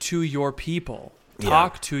 Speak to your people.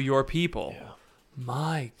 Talk to your people. Yeah.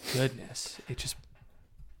 My goodness. It just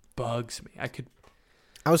bugs me.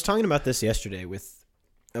 I was talking about this yesterday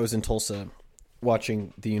I was in Tulsa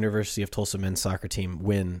watching the University of Tulsa men's soccer team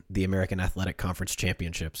win the American Athletic Conference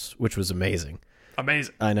Championships, which was amazing.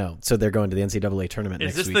 Amazing. I know. So they're going to the NCAA tournament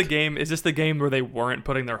next week. Is this the game where they weren't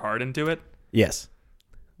putting their heart into it? Yes.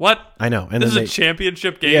 What? I know. And this is a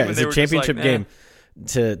championship game? Yeah, it's a championship game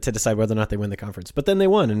to decide whether or not they win the conference. But then they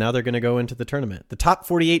won, and now they're going to go into the tournament. The top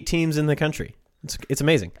 48 teams in the country. It's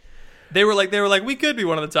amazing. They were like, we could be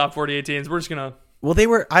one of the top 48 teams. We're just going to Well,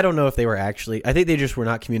 I don't know if they were actually, I think they just were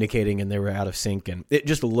not communicating and they were out of sync, and it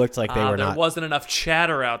just looked like they were there not. There wasn't enough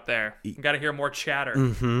chatter out there. You got to hear more chatter.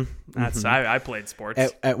 I played sports.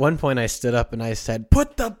 At one point I stood up and I said,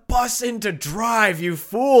 "Put the bus into drive, you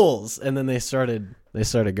fools." And then they started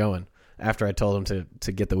going after I told them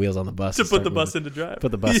to get the wheels on the bus. To put the bus into drive.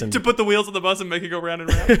 Put the bus in. To put the wheels on the bus and make it go round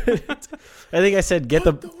and round. I think I said, "Get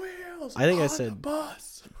the wheels I think on I said, the bus.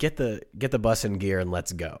 Get the bus in gear and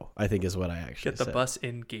let's go." I think is what I actually said. Get the said. bus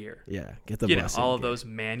in gear. Yeah, get the bus in all of gear. those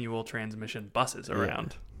manual transmission buses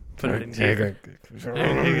around. Yeah. Put it in gear.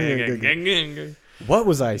 What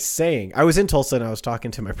was I saying? I was in Tulsa and I was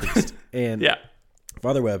talking to my priest. And yeah.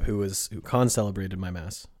 Father Webb, who celebrated my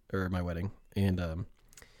mass, or my wedding, and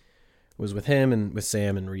was with him and with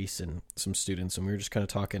Sam and Reese and some students, and we were just kind of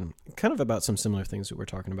talking about some similar things that we're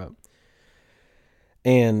talking about.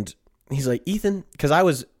 And he's like, "Ethan," because I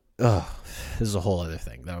was, this is a whole other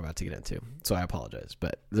thing that I'm about to get into, so I apologize,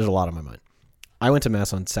 but there's a lot on my mind. I went to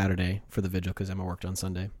Mass on Saturday for the vigil because Emma worked on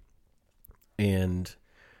Sunday. And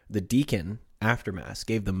the deacon, after Mass,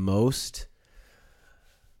 gave the most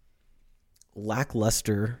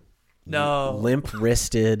lackluster,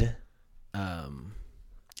 limp-wristed,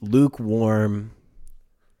 lukewarm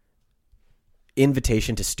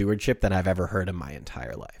invitation to stewardship that I've ever heard in my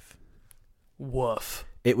entire life. Woof.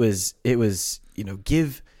 It was,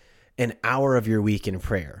 give an hour of your week in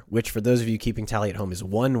prayer, which for those of you keeping tally at home is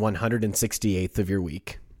 1/168th of your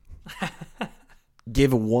week.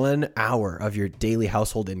 Give 1 hour of your daily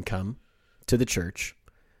household income to the church,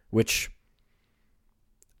 which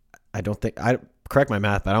correct my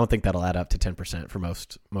math, but I don't think that'll add up to 10% for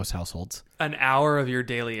most households. An hour of your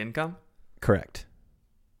daily income? Correct.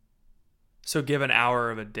 So give an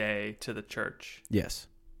hour of a day to the church. Yes.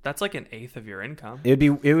 That's like an eighth of your income.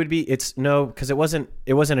 Because it wasn't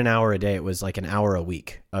an hour a day. It was like an hour a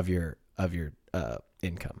week of your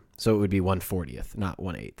income. So it would be 1/40th, not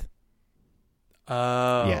 1/8.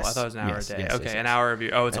 Oh, yes, I thought it was an hour a day. Yes, okay, yes. An hour of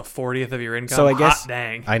your. Oh, it's a 40th of your income. So I guess. Hot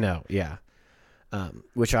dang. I know. Yeah. That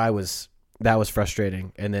was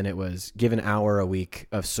frustrating. And then it was give an hour a week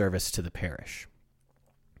of service to the parish,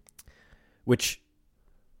 which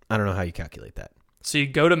I don't know how you calculate that. So you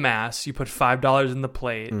go to Mass, you put $5 in the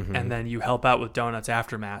plate, and then you help out with donuts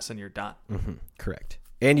after Mass, and you're done. Mm-hmm. Correct.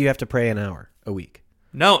 And you have to pray an hour a week.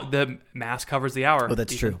 No, the Mass covers the hour. Oh,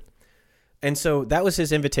 that's true. And so that was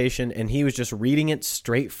his invitation, and he was just reading it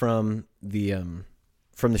straight from the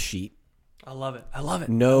sheet. I love it. I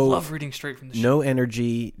love reading straight from the sheet. No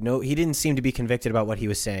energy. He didn't seem to be convicted about what he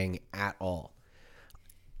was saying at all.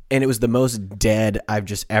 And it was the most dead I've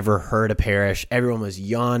just ever heard a parish. Everyone was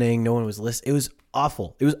yawning. No one was listening. It was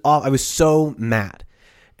awful. It was awful. I was so mad.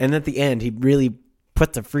 And at the end, he really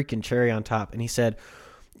put the freaking cherry on top. And he said,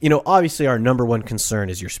 obviously our number one concern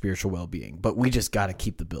is your spiritual well-being, but we just got to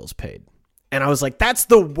keep the bills paid. And I was like, that's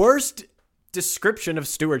the worst description of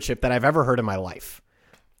stewardship that I've ever heard in my life.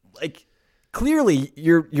 Like, clearly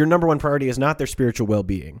your number one priority is not their spiritual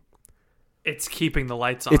well-being. It's keeping the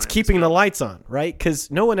lights on. It's keeping the lights on, right? Because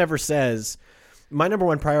no one ever says, my number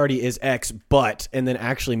one priority is X, but, and then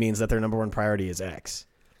actually means that their number one priority is X.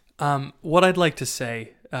 What I'd like to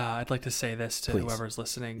say, this to Please. whoever's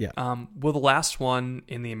listening. Yeah. Will the last one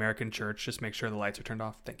in the American church just make sure the lights are turned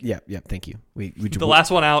off? Thank you. Yeah, thank you. The last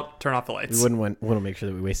one out, turn off the lights. We wouldn't want to make sure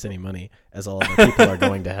that we waste any money, as all of our people are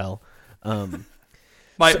going to hell.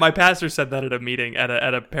 My pastor said that at a meeting at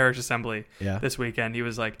a parish assembly this weekend. He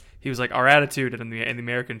was like our attitude in the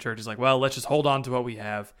American church is like, well, let's just hold on to what we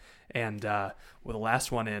have, and with the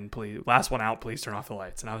last one out, please turn off the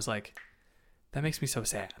lights. And I was like, that makes me so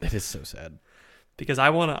sad. It is so sad because I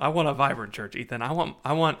want a vibrant church, Ethan. I want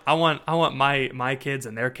my kids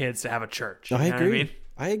and their kids to have a church. I agree. What I mean?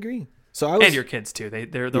 I agree. And your kids too.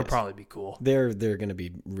 They'll probably be cool. They're going to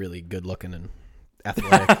be really good looking and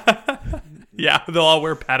athletic. Yeah, they'll all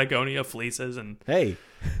wear Patagonia fleeces and hey,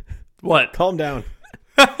 what? Calm down.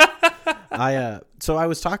 So I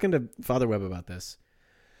was talking to Father Webb about this,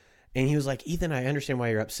 and he was like, Ethan, I understand why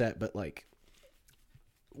you're upset, but like,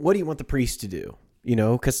 what do you want the priest to do?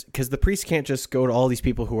 Because the priest can't just go to all these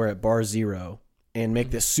people who are at bar zero and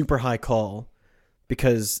make this super high call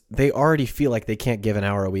because they already feel like they can't give an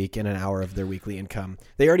hour a week and an hour of their weekly income.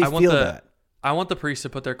 They already feel that. I want the priest to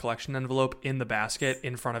put their collection envelope in the basket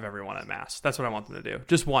in front of everyone at Mass. That's what I want them to do.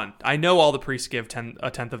 Just one. I know all the priests give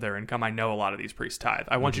a tenth of their income. I know a lot of these priests tithe.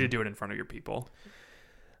 I want you to do it in front of your people.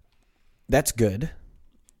 That's good.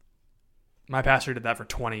 My pastor did that for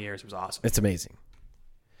 20 years. It was awesome. It's amazing.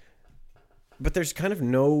 But there's kind of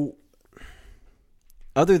no,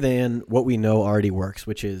 other than what we know already works,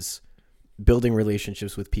 which is building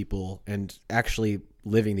relationships with people and actually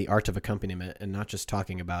living the art of accompaniment and not just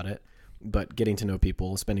talking about it, but getting to know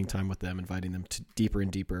people, spending time with them, inviting them to deeper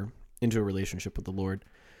and deeper into a relationship with the Lord,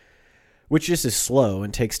 which just is slow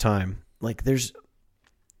and takes time. Like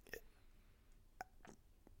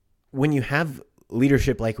when you have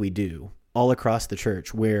leadership like we do all across the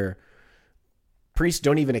church, where priests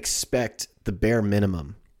don't even expect the bare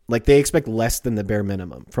minimum, like they expect less than the bare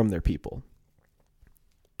minimum from their people.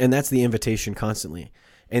 And that's the invitation constantly.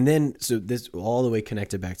 And then, so this all the way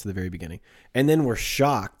connected back to the very beginning. And then we're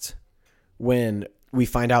shocked when we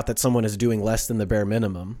find out that someone is doing less than the bare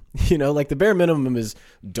minimum. You know, like the bare minimum is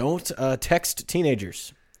don't text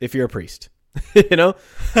teenagers if you're a priest, you know?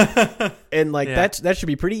 And like that should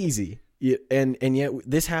be pretty easy. And yet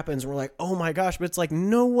this happens and we're like, oh my gosh, but it's like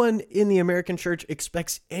no one in the American church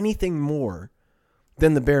expects anything more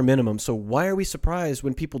than the bare minimum. So why are we surprised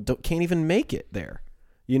when people can't even make it there?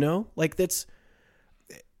 You know, like that's,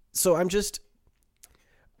 so I'm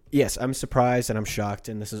surprised and I'm shocked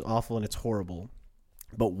and this is awful and it's horrible.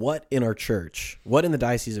 But what in our church, what in the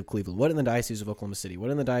Diocese of Cleveland, what in the Diocese of Oklahoma City,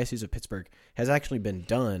 what in the Diocese of Pittsburgh has actually been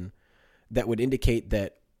done that would indicate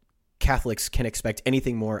that Catholics can expect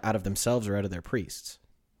anything more out of themselves or out of their priests?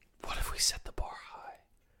 What if we set the bar high?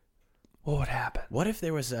 What would happen? What if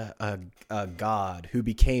there was a God who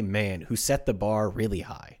became man, who set the bar really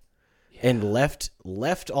high? And left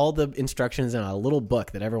all the instructions in a little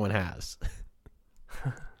book that everyone has.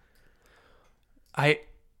 What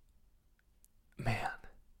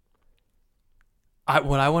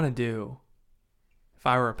I want to do, if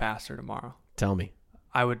I were a pastor tomorrow, tell me,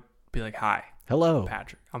 I would be like, "Hi, hello,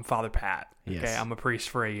 Patrick. I'm Father Pat. Okay, yes. I'm a priest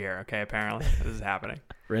for a year. Okay, apparently this is happening.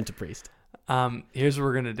 Rent a priest. Here's what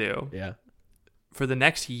we're gonna do. Yeah, for the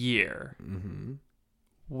next year,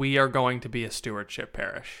 we are going to be a stewardship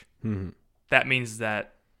parish." Mm-hmm. That means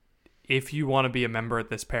that if you want to be a member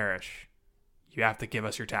at this parish, you have to give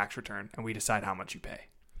us your tax return and we decide how much you pay.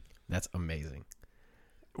 That's amazing.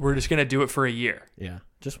 We're just going to do it for a year. Yeah,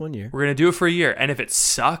 just 1 year. We're going to do it for a year. And if it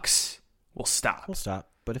sucks, we'll stop. We'll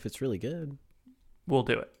stop. But if it's really good, we'll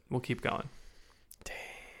do it. We'll keep going. Dang.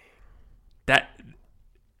 That,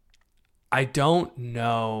 I don't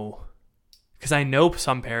know, because I know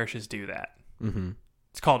some parishes do that. Mm-hmm.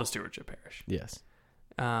 It's called a stewardship parish. Yes.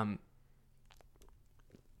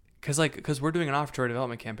 Because we're doing an offertory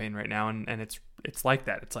development campaign right now, and it's like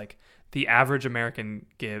that. It's like the average American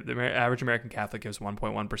Catholic gives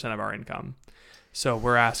 1.1% of our income, so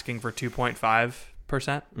we're asking for 2.5%.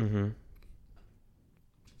 Mm-hmm. And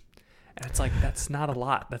it's like that's not a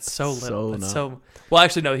lot. That's so little. Well,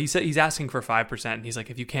 actually, no. He said he's asking for 5%, and he's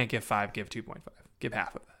like, if you can't give 5, give 2.5. Give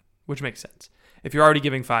half of that, which makes sense. If you're already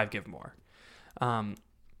giving 5, give more.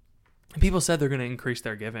 People said they're going to increase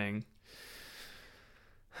their giving.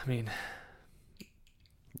 I mean,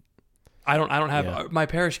 I don't have my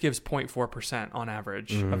parish gives 0.4% on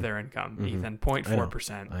average of their income. Ethan,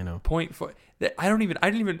 0.4%. I know.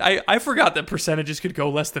 0.4. I forgot that percentages could go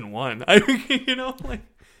less than 1. You know, like,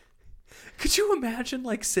 could you imagine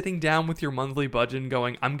like sitting down with your monthly budget and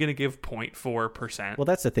going, I'm going to give 0.4%? Well,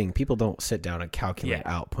 that's the thing. People don't sit down and calculate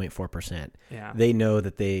out 0.4%. Yeah. They know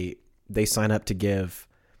that they sign up to give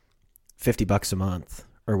 $50 a month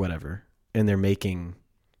or whatever, and they're making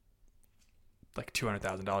like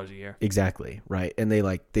 $200,000 a year. Exactly. Right. And they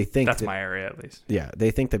think that's my area at least. Yeah. They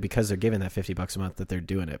think that because they're giving that $50 a month that they're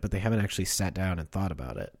doing it, but they haven't actually sat down and thought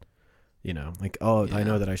about it. You know, like, I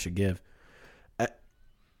know that I should give.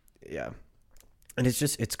 Yeah. And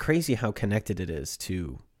it's crazy how connected it is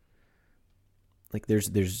to, like,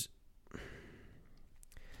 there's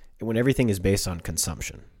when everything is based on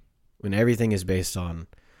consumption, when everything is based on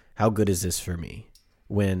how good is this for me,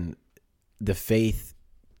 when the faith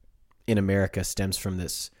in America stems from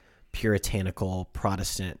this puritanical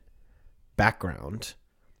Protestant background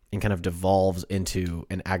and kind of devolves into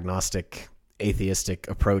an agnostic, atheistic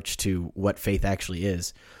approach to what faith actually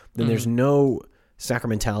is, then there's no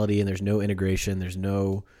sacramentality and there's no integration. There's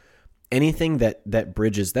no anything that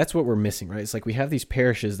bridges. That's what we're missing, right? It's like we have these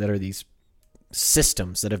parishes that are these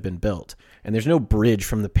systems that have been built, and there's no bridge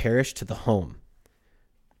from the parish to the home.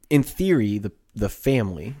 In theory, the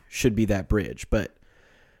family should be that bridge, but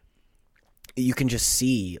you can just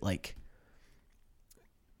see, like,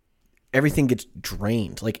 everything gets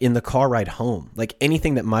drained, like in the car ride home, like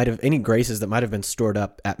anything that any graces that might have been stored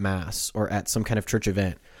up at mass or at some kind of church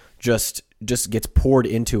event just gets poured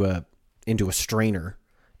into a strainer.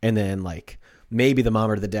 And then, like, maybe the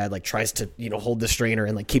mom or the dad, like, tries to, hold the strainer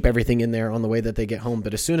and, like, keep everything in there on the way that they get home.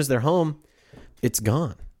 But as soon as they're home, it's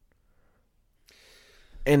gone.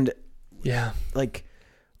 And yeah, like,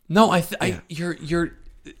 no, I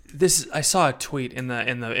saw a tweet in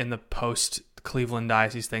the post Cleveland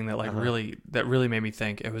diocese thing that really made me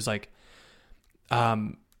think. It was like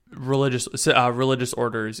religious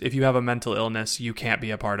orders. If you have a mental illness, you can't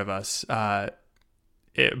be a part of us.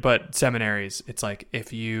 But seminaries, it's like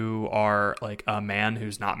if you are like a man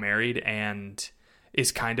who's not married and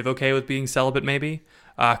is kind of okay with being celibate, maybe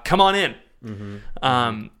come on in.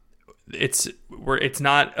 It's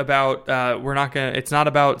not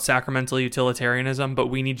about sacramental utilitarianism, but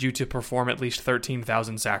we need you to perform at least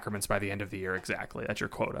 13,000 sacraments by the end of the year. Exactly, that's your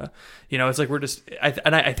quota. It's like we're just.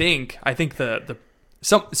 I think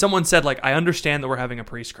someone said, like, I understand that we're having a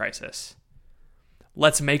priest crisis.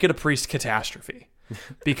 Let's make it a priest catastrophe.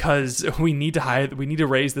 Because we need to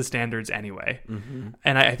raise the standards anyway.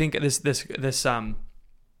 And I think this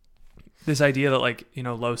idea that, like,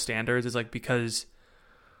 low standards is like because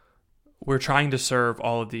we're trying to serve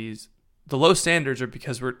all of these. The low standards are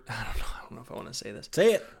because I don't know if I want to say this.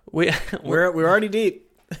 Say it. We're already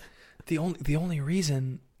deep. The only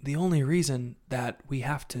reason that we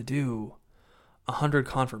have to do 100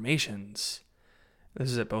 confirmations.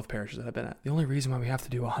 This is at both parishes that I've been at. The only reason why we have to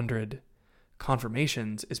do 100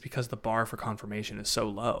 confirmations is because the bar for confirmation is so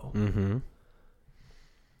low.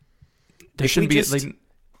 There shouldn't be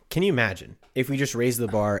can you imagine if we just raise the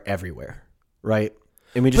bar everywhere, right?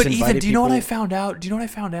 And we just do you know what I found out?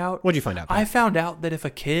 What'd you find out? I found out that if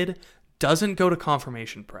a kid doesn't go to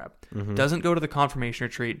confirmation prep, doesn't go to the confirmation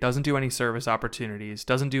retreat, doesn't do any service opportunities,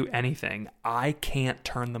 doesn't do anything, I can't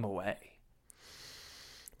turn them away.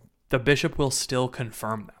 The bishop will still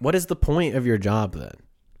confirm them. What is the point of your job then?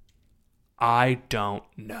 I don't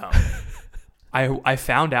know. I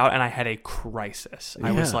found out and I had a crisis. Yeah.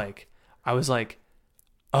 I was like,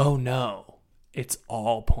 oh no, it's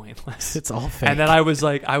all pointless. It's all fake. And then I was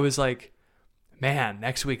like, man,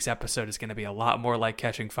 next week's episode is going to be a lot more like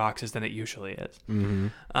Catching Foxes than it usually is.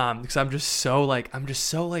 Because I'm just so like,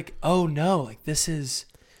 oh no, like this is.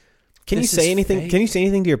 Can you say anything? Fake. Can you say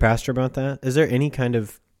anything to your pastor about that? Is there any kind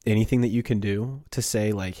of anything that you can do to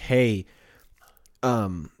say, like, hey,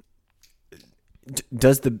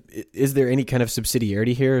 is there any kind of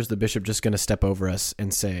subsidiarity here? Or is the bishop just going to step over us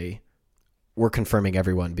and say, we're confirming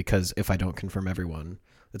everyone because if I don't confirm everyone,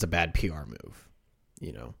 it's a bad PR move?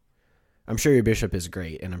 I'm sure your bishop is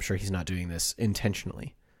great and I'm sure he's not doing this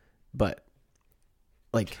intentionally, but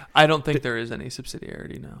like, I don't think there is any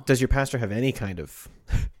subsidiarity. No. Does your pastor have any kind of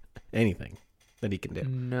anything that he can do?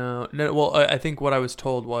 No. Well, I think what I was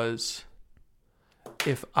told was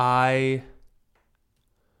if I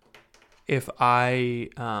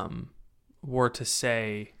were to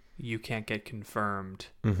say you can't get confirmed,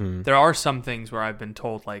 there are some things where I've been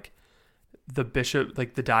told, like, the bishop,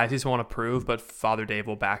 like the diocese won't approve, but Father Dave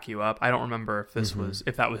will back you up. I don't remember if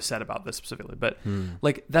if that was said about this specifically, but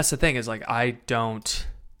like, that's the thing is, like, I don't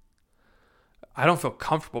feel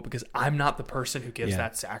comfortable because I'm not the person who gives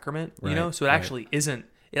that sacrament, so it actually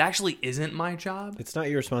isn't my job. It's not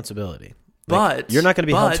your responsibility, but you're not going to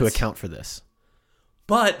be held to account for this.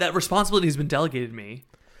 But that responsibility has been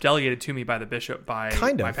delegated to me by the bishop, by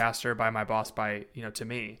my pastor, by my boss, by, to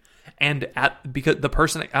me. And because the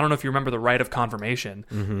person, I don't know if you remember the rite of confirmation,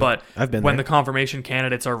 but when the confirmation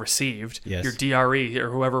candidates are received, your DRE or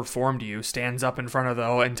whoever formed you stands up in front of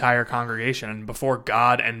the entire congregation and before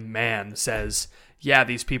God and man says, yeah,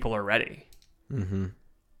 these people are ready. I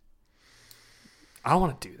don't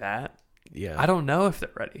want to do that. Yeah. I don't know if they're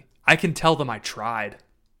ready. I can tell them I tried.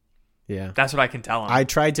 Yeah. That's what I can tell them. I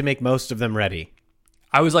tried to make most of them ready.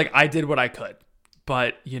 I was like, I did what I could.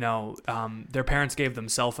 But, their parents gave them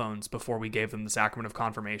cell phones before we gave them the sacrament of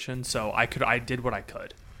confirmation. So I did what I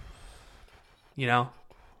could.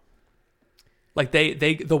 Like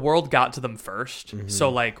the world got to them first. So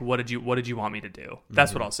like, what did you want me to do?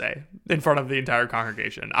 That's what I'll say in front of the entire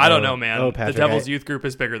congregation. I don't know, man. Patrick, the Devil's Youth Group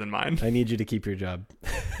is bigger than mine. I need you to keep your job.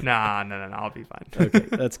 Nah, no, I'll be fine. Okay,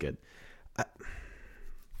 that's good.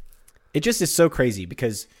 It just is so crazy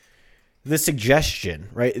because the suggestion,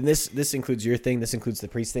 right? And this includes your thing. This includes the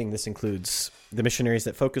priest thing. This includes the missionaries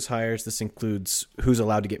that Focus hires. This includes who's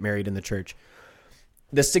allowed to get married in the church.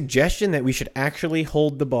 The suggestion that we should actually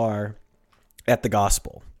hold the bar at the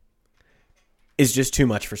gospel is just too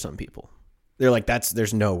much for some people. They're like,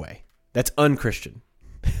 there's no way. That's unchristian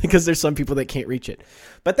because there's some people that can't reach it.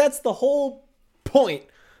 But that's the whole point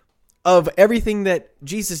of everything that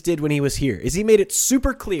Jesus did when he was here, is he made it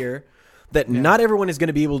super clear that not everyone is going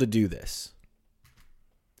to be able to do this.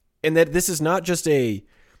 And that this is not just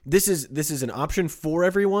this is an option for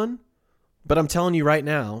everyone, but I'm telling you right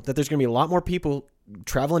now that there's going to be a lot more people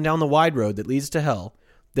traveling down the wide road that leads to hell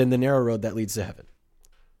than the narrow road that leads to heaven.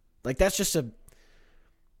 Like, that's just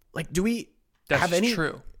do we have any?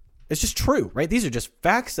 True. It's just true, right? These are just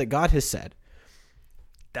facts that God has said.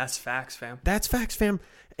 That's facts, fam. That's facts, fam.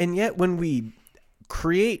 And yet when we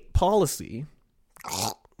create policy,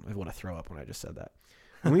 I want to throw up when I just said that.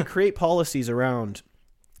 When we create policies around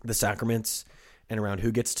the sacraments and around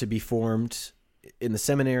who gets to be formed in the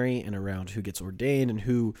seminary and around who gets ordained and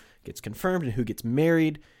who gets confirmed and who gets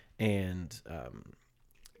married and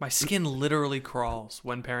my skin literally crawls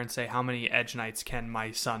when parents say, how many edge nights can my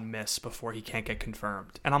son miss before he can't get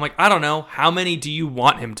confirmed? And I'm like, I don't know. How many do you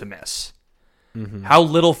want him to miss? Mm-hmm. How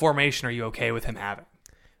little formation are you okay with him having?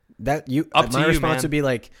 That you up my to response you, would be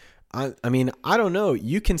like, I mean, I don't know.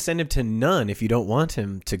 You can send him to none if you don't want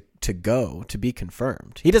him to go to be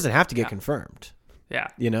confirmed. He doesn't have to get confirmed. Yeah.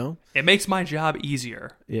 You know? It makes my job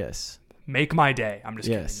easier. Yes. Make my day. I'm just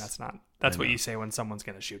kidding. That's what you say when someone's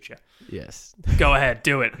going to shoot you. Yes. Go ahead.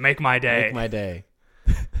 Do it. Make my day. Make my day.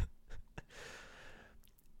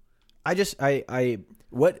 I'm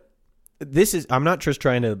not just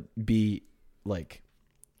trying to be like,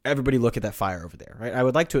 everybody look at that fire over there, right? I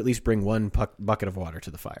would like to at least bring one bucket of water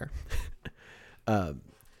to the fire.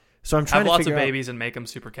 So I'm trying to have lots figure of out, babies and make them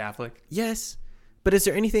super Catholic. Yes. But is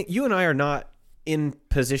there anything, you and I are not in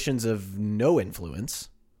positions of no influence,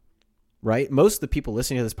 right? Most of the people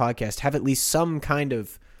listening to this podcast have at least some kind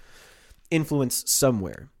of influence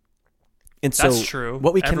somewhere. And so that's true.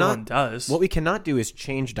 What we Everyone does. What we cannot do is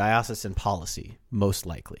change diocesan policy, most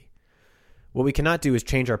likely. What we cannot do is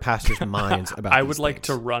change our pastors' minds about I these would like things.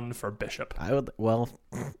 to run for bishop.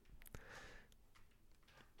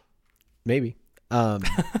 Maybe. I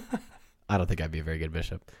don't think I'd be a very good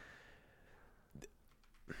bishop.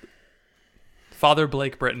 Father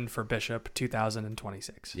Blake Britton for bishop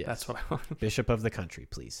 2026. Yes. That's what I want. Bishop of the country,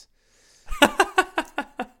 please.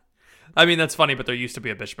 I mean, that's funny, but there used to be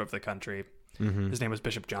a bishop of the country. Mm-hmm. His name was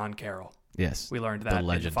Bishop John Carroll. Yes. We learned that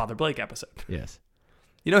in the Father Blake episode. Yes.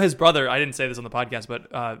 You know, his brother, I didn't say this on the podcast,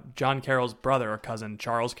 but John Carroll's brother or cousin,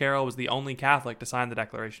 Charles Carroll, was the only Catholic to sign the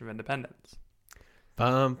Declaration of Independence.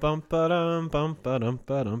 Bum, bum, ba-dum, bum, ba-dum,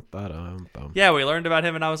 ba-dum, ba-dum, bum. Yeah, we learned about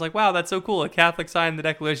him, and I was like, wow, that's so cool. A Catholic signed the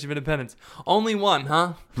Declaration of Independence. Only one,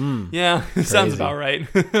 huh? Yeah, sounds about right.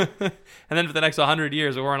 And then for the next 100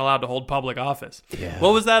 years, we weren't allowed to hold public office. Yeah.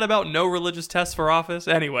 What was that about? No religious tests for office?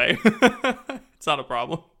 Anyway, it's not a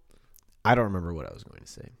problem. I don't remember what I was going to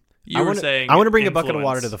say. You were saying I want to bring a bucket of influence.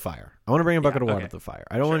 water to the fire. I want to bring a bucket of water okay. to the fire.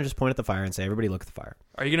 I don't want to just point at the fire and say, everybody look at the fire.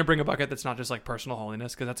 Are you going to bring a bucket that's not just like personal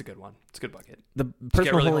holiness? Because that's a good one. It's a good bucket. The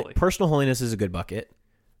really holy. personal holiness is a good bucket.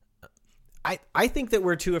 I think that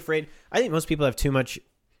we're too afraid. I think most people have too much.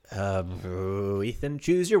 Ethan,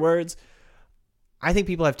 choose your words. I think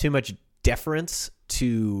people have too much deference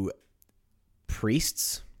to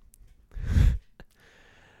priests.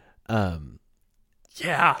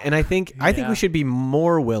 Yeah. And I think we should be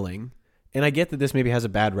more willing, and I get that this maybe has a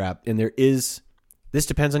bad rap, and this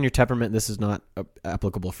depends on your temperament. This is not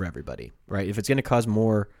applicable for everybody, right? If it's going to cause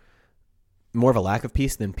more of a lack of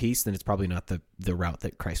peace, then it's probably not the route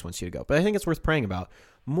that Christ wants you to go. But I think it's worth praying about.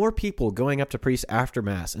 More people going up to priests after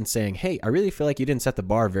Mass and saying, hey, I really feel like you didn't set the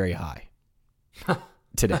bar very high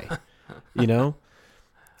today, you know?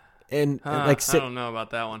 And I don't know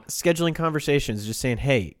about that one. Scheduling conversations, just saying,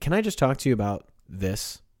 hey, can I just talk to you about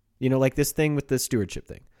this? You know, like this thing with the stewardship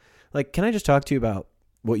thing. Like, can I just talk to you about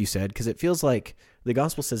what you said? Because it feels like the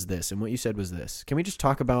gospel says this and what you said was this. Can we just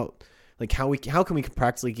talk about like how can we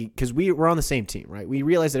practically, because we're on the same team, right? We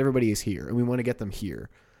realize that everybody is here and we want to get them here.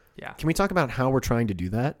 Yeah. Can we talk about how we're trying to do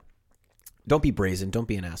that? Don't be brazen. Don't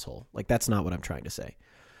be an asshole. Like, that's not what I'm trying to say.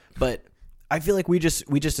 But I feel like we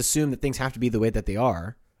just assume that things have to be the way that they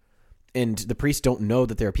are. And the priests don't know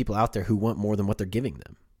that there are people out there who want more than what they're giving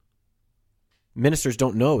them. Ministers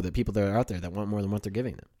don't know that people that are out there that want more than what they're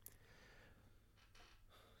giving them.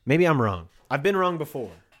 Maybe I'm wrong. I've been wrong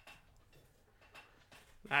before.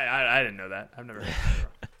 I didn't know that. I've never heard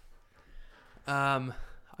that.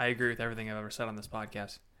 I agree with everything I've ever said on this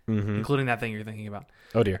podcast, including that thing you're thinking about.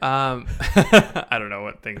 Oh, dear. I don't know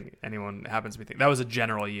what thing anyone happens to be thinking. That was a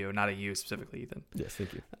general you, not a you specifically, Ethan. Yes,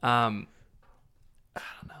 thank you. I don't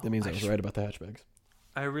know. That means I was right about the hatchbags.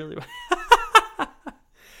 I really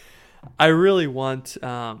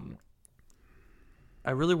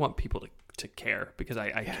want people to care, because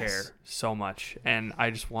I care so much, and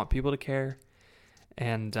I just want people to care,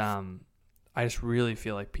 and I just really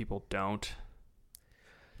feel like people don't.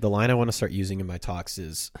 The line I want to start using in my talks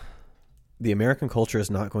is, the American culture is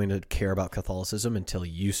not going to care about Catholicism until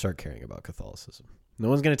you start caring about Catholicism. No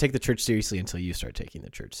one's going to take the church seriously until you start taking the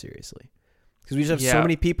church seriously. Because we just have so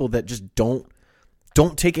many people that just don't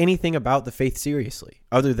take anything about the faith seriously,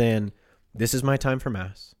 other than, this is my time for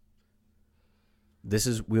Mass.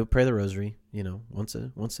 We'll pray the rosary, once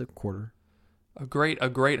a quarter. A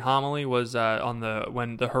great homily was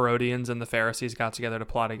when the Herodians and the Pharisees got together to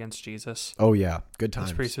plot against Jesus. Oh yeah, good times.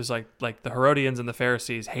 This priest was like the Herodians and the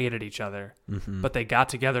Pharisees hated each other, but they got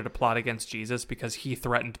together to plot against Jesus because he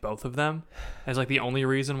threatened both of them. As like the only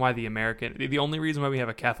reason why we have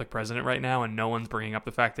a Catholic president right now, and no one's bringing up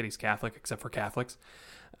the fact that he's Catholic except for Catholics.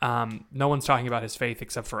 No one's talking about his faith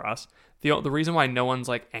except for us. The reason why no one's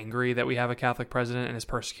like angry that we have a Catholic president and is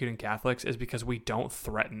persecuting Catholics is because we don't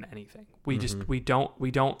threaten anything. We're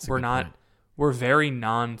very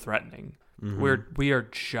non-threatening. We are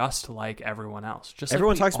just like everyone else. Just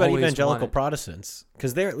everyone talks about evangelical Protestants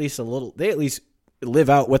because they at least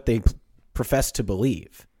live out what they profess to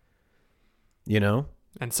believe. You know?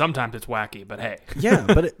 And sometimes it's wacky, but hey. Yeah,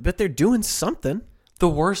 but they're doing something. The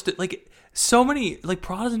worst, like so many, like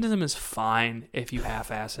Protestantism is fine if you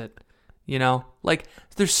half-ass it. You know, like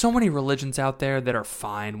there's so many religions out there that are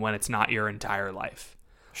fine when it's not your entire life.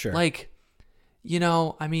 Sure. Like, you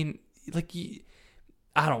know, I mean, like,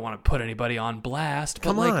 I don't want to put anybody on blast,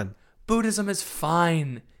 but like, Buddhism is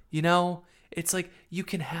fine. You know, it's like you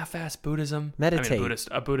can half-ass Buddhism. Meditate. I mean,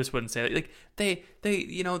 a Buddhist wouldn't say that. Like they,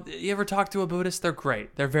 you know, you ever talk to a Buddhist? They're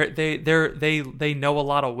great. They know a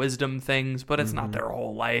lot of wisdom things, but it's not their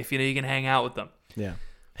whole life. You know, you can hang out with them. Yeah.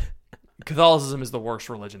 Catholicism is the worst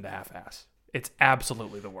religion to half-ass. It's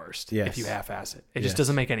absolutely the worst yes. if you half-ass it. It just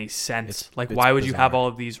doesn't make any sense. It's why would bizarre. you have all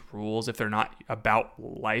of these rules if they're not about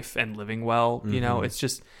life and living well? You know, it's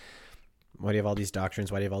just... Why do you have all these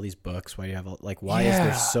doctrines? Why do you have all these books? Why do you have why is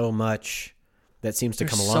there so much that seems to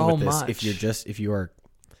come along with this if you're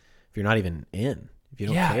not even in, if you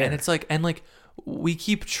don't care? And it's like, we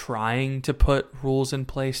keep trying to put rules in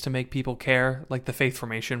place to make people care, like the faith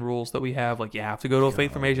formation rules that we have. Like you have to go to a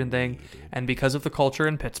faith formation thing, and because of the culture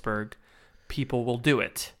in Pittsburgh, people will do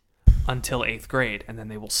it until 8th grade, and then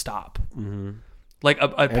they will stop. Mm-hmm. Like a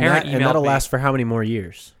parent emailed me, and that'll last for how many more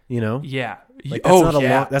years? You know? Yeah. Like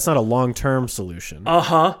that's not a long-term solution.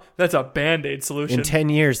 That's a Band-Aid solution. In 10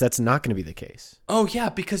 years, that's not going to be the case. Oh yeah,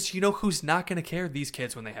 because you know who's not going to care? These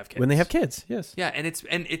kids when they have kids. When they have kids, yes. Yeah, and it's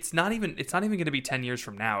not even going to be 10 years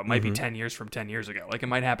from now. It might be 10 years from 10 years ago. Like it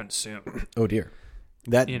might happen soon. Oh dear.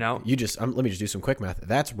 That you know, let me just do some quick math.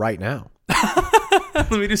 That's right now.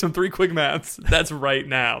 Let me do some 3 quick maths. That's right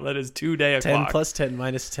now. That is 2 day o'clock. 10 plus 10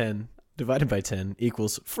 minus 10 divided by 10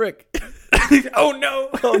 equals frick. Oh no!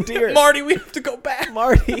 Oh dear, Marty, we have to go back,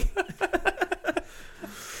 Marty.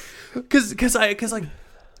 Because like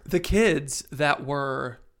the kids that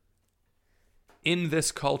were in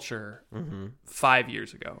this culture 5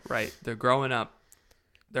 years ago, right? They're growing up.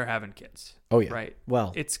 They're having kids. Oh yeah, right.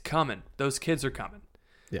 Well, it's coming. Those kids are coming.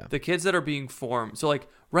 Yeah. The kids that are being formed. So like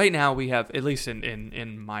right now we have, at least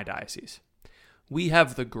in my diocese, we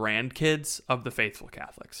have the grandkids of the faithful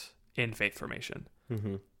Catholics in faith formation.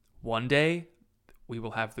 Mm-hmm. One day, we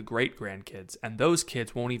will have the great-grandkids, and those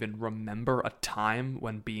kids won't even remember a time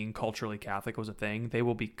when being culturally Catholic was a thing. They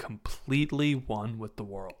will be completely one with the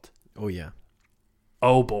world. Oh, yeah.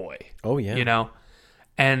 Oh, boy. Oh, yeah. You know?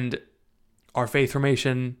 And our faith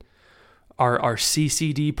formation, our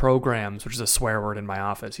CCD programs, which is a swear word in my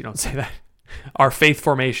office. You don't say that. Our faith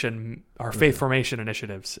formation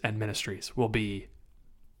initiatives and ministries will be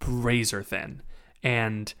razor thin.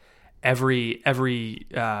 And every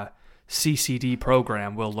CCD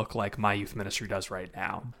program will look like my youth ministry does right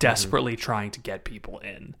now, desperately trying to get people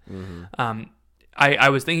in. Mm-hmm. I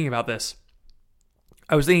was thinking about this.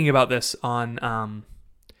 On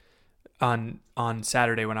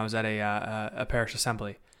Saturday when I was at a parish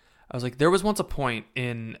assembly. I was like, there was once a point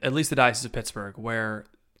in at least the Diocese of Pittsburgh where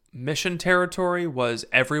mission territory was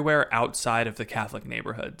everywhere outside of the Catholic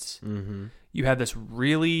neighborhoods. Mm-hmm. You had this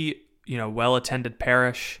really, well-attended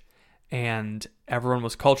parish, and everyone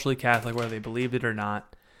was culturally Catholic, whether they believed it or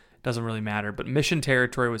not. Doesn't really matter. But mission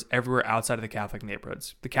territory was everywhere outside of the Catholic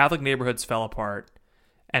neighborhoods. The Catholic neighborhoods fell apart,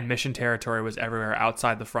 and mission territory was everywhere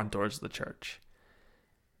outside the front doors of the church.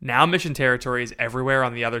 Now mission territory is everywhere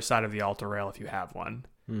on the other side of the altar rail if you have one.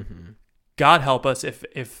 Mm-hmm. God help us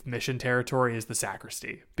if mission territory is the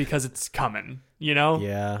sacristy, because it's coming,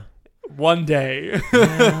 Yeah. One day.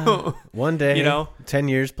 Yeah. One day. 10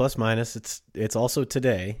 years plus minus. It's also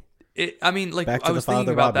today. I was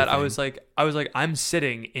thinking about that. I was like, I'm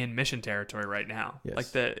sitting in mission territory right now.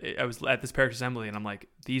 Yes. I was at this parish assembly, and I'm like,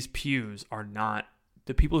 these pews are not,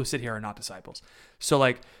 the people who sit here are not disciples. So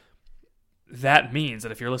like, that means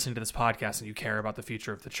that if you're listening to this podcast and you care about the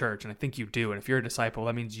future of the church, and I think you do, and if you're a disciple,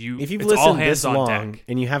 that means if you've listened this long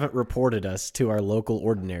and you haven't reported us to our local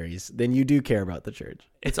ordinaries, then you do care about the church.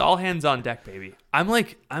 It's all hands on deck, baby. I'm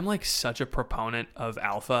like such a proponent of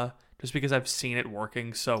alpha, just because I've seen it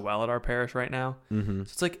working so well at our parish right now. Mm-hmm. So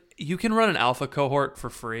it's like, you can run an alpha cohort for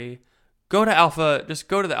free. Go to the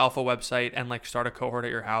alpha website and like start a cohort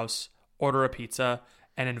at your house, order a pizza,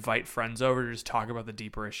 and invite friends over to just talk about the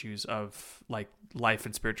deeper issues of like life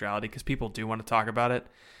and spirituality, because people do want to talk about it.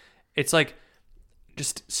 It's like,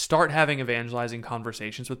 just start having evangelizing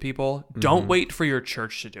conversations with people. Don't wait for your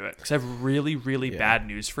church to do it, because I have really, really bad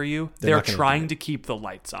news for you. They're trying to keep the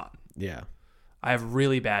lights on. Yeah. I have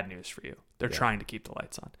really bad news for you. They're trying to keep the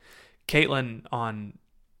lights on. Caitlin on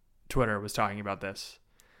Twitter was talking about this.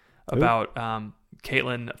 About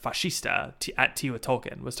Caitlin Fascista at Tea with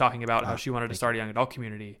Tolkien was talking about how she wanted to start a young adult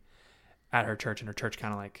community at her church, and her church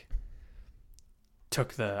kind of like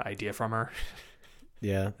took the idea from her.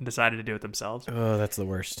 Yeah. And decided to do it themselves. Oh, that's the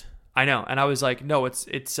worst. I know. And I was like, no,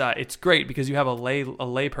 it's great, because you have a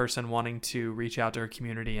lay person wanting to reach out to her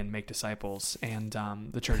community and make disciples. And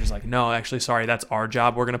the church is like, no, actually, sorry, that's our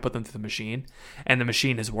job. We're going to put them through the machine. And the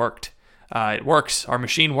machine has worked. It works. Our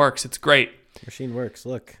machine works. It's great. Machine works.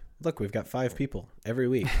 Look, we've got 5 people every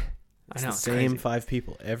week. It's I know, the same crazy. 5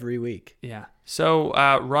 people every week. Yeah. So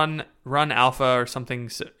run Alpha or something.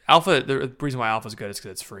 Alpha. The reason why Alpha is good is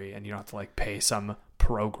because it's free, and you don't have to like pay some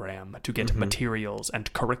program to get materials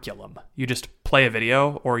and curriculum. You just play a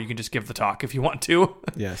video, or you can just give the talk if you want to.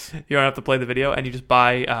 Yes. You don't have to play the video, and you just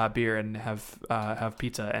buy beer and have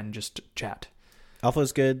pizza and just chat. Alpha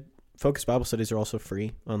is good. Focus Bible studies are also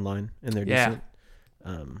free online, and they're decent.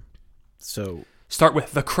 So start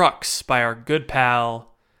with The Crux by our good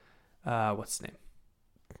pal. What's his name?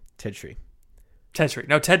 Ted Shree.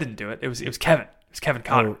 No, Ted didn't do it. It was Kevin. It was Kevin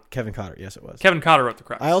Cotter. Oh, Kevin Cotter. Yes, it was. Kevin Cotter wrote The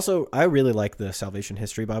Crux. I really like the Salvation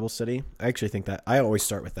History Bible study. I actually think that I always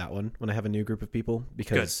start with that one when I have a new group of people,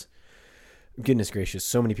 because goodness gracious,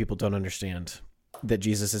 so many people don't understand that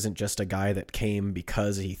Jesus isn't just a guy that came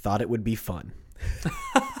because he thought it would be fun.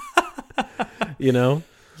 You know?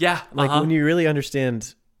 Yeah. Like when you really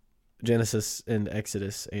understand Genesis and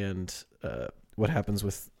Exodus and what happens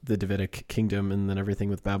with the Davidic kingdom and then everything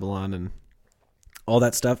with Babylon and all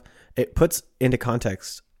that stuff, it puts into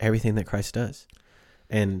context everything that Christ does.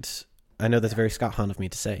 And I know that's very Scott Hahn of me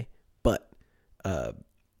to say, but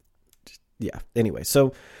yeah. Anyway,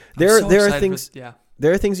 so there are things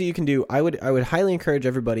that you can do. I would highly encourage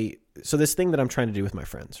everybody. So this thing that I'm trying to do with my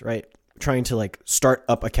friends, right? Trying to like start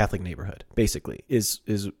up a Catholic neighborhood, basically, is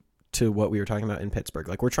to what we were talking about in Pittsburgh.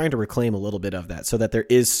 Like, we're trying to reclaim a little bit of that so that there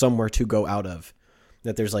is somewhere to go out of,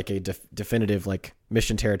 that there's like a definitive like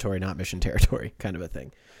mission territory, not mission territory kind of a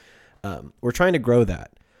thing. We're trying to grow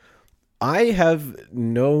that. I have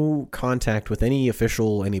no contact with any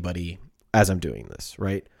official anybody as I'm doing this,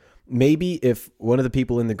 right? Maybe if one of the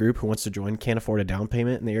people in the group who wants to join can't afford a down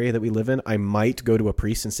payment in the area that we live in, I might go to a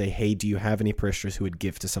priest and say, hey, do you have any parishioners who would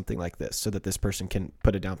give to something like this so that this person can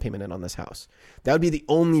put a down payment in on this house? That would be the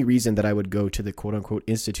only reason that I would go to the quote unquote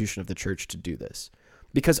institution of the church to do this.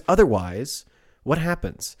 Because otherwise, what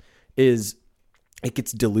happens is it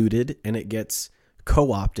gets diluted and it gets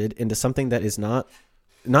co-opted into something that is not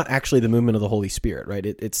actually the movement of the Holy Spirit, right?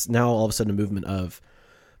 It's now all of a sudden a movement of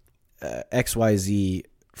XYZ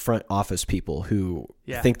front office people who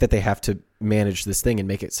think that they have to manage this thing and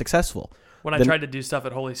make it successful. When I tried to do stuff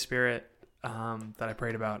at Holy Spirit that I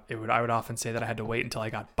prayed about, I would often say that I had to wait until I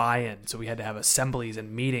got buy-in. So we had to have assemblies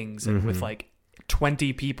and meetings and with like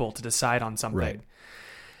 20 people to decide on something. Right.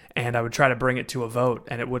 And I would try to bring it to a vote,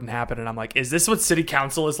 and it wouldn't happen. And I'm like, is this what city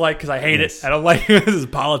council is like? Because I hate it. I don't like it. This is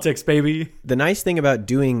politics, baby. The nice thing about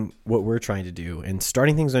doing what we're trying to do and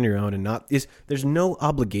starting things on your own is there's no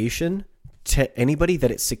obligation to anybody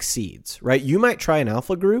that it succeeds, right? You might try an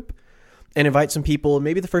alpha group and invite some people.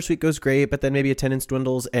 Maybe the first week goes great, but then maybe attendance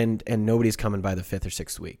dwindles and nobody's coming by the 5th or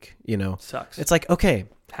 6th week, you know? Sucks. It's like, okay,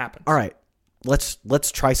 happens. All right,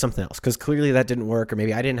 let's try something else, because clearly that didn't work, or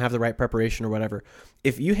maybe I didn't have the right preparation or whatever.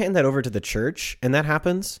 If you hand that over to the church and that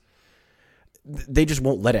happens, they just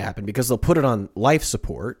won't let it happen, because they'll put it on life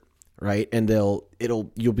support, right? And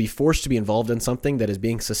you'll be forced to be involved in something that is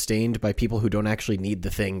being sustained by people who don't actually need the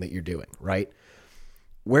thing that you're doing, right?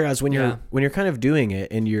 Whereas when you're kind of doing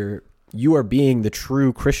it and you are being the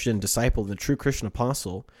true Christian disciple, the true Christian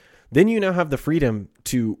apostle, then you now have the freedom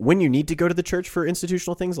to, when you need to go to the church for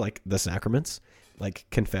institutional things like the sacraments, like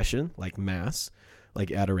confession, like mass, like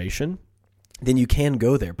adoration, then you can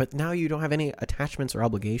go there. But now you don't have any attachments or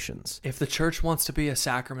obligations. If the church wants to be a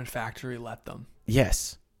sacrament factory, let them.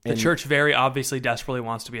 Yes. The church very obviously desperately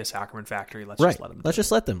wants to be a sacrament factory. Let's just let them. Let's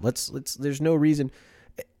just let them. Let's. There's no reason.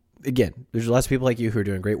 Again, there's lots of people like you who are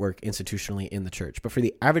doing great work institutionally in the church. But for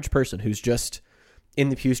the average person who's just in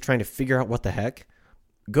the pews trying to figure out what the heck,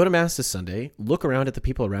 go to Mass this Sunday, look around at the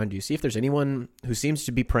people around you, see if there's anyone who seems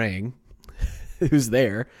to be praying who's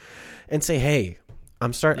there and say, hey,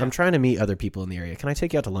 I'm trying to meet other people in the area. Can I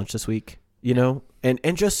take you out to lunch this week? You know,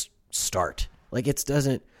 and just start. Like it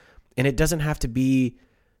doesn't have to be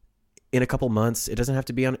in a couple months. It doesn't have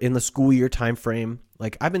to be in the school year time frame.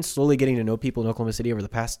 Like I've been slowly getting to know people in Oklahoma City over the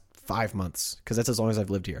past 5 months because that's as long as I've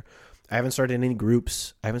lived here. I haven't started any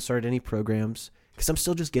groups. I haven't started any programs because I'm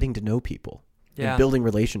still just getting to know people and building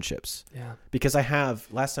relationships. Yeah. Because I have,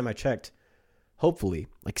 last time I checked, hopefully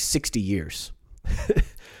like 60 years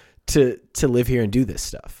to live here and do this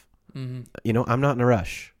stuff. Mm-hmm. You know, I'm not in a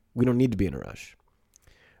rush. We don't need to be in a rush.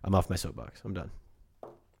 I'm off my soapbox. I'm done.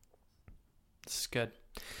 This is good.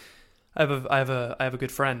 I have a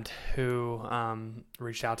good friend who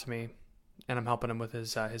reached out to me, and I'm helping him with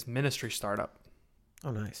his ministry startup.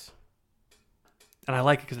 Oh, nice. And I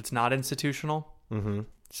like it because it's not institutional. Mm-hmm.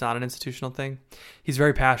 It's not an institutional thing. He's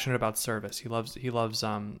very passionate about service. He loves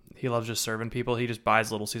just serving people. He just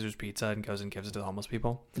buys Little Caesars pizza and goes and gives it to the homeless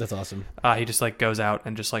people. That's awesome. He just like goes out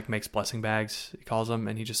and just like makes blessing bags. He calls them,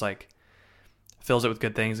 and he just like fills it with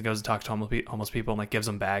good things and goes and talks to homeless people and like gives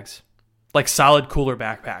them bags, like solid cooler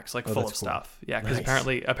backpacks, like full of cool stuff. Yeah, because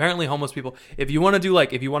apparently homeless people, if you want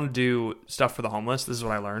to do stuff for the homeless, this is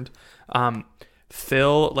what I learned.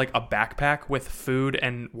 Fill like a backpack with food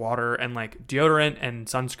and water and like deodorant and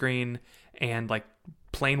sunscreen and like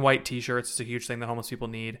plain white t-shirts. It's a huge thing that homeless people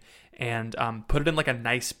need. And put it in like a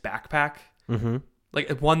nice backpack,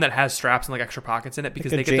 like one that has straps and like extra pockets in it,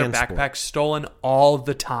 because they get their backpacks stolen all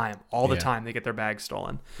the time. The time they get their bags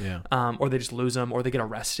stolen. Yeah. Or they just lose them, or they get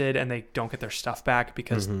arrested and they don't get their stuff back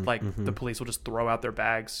because the police will just throw out their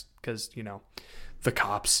bags because, you know, the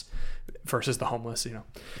cops versus the homeless, you know,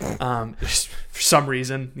 for some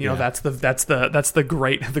reason, you know, that's the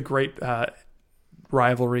great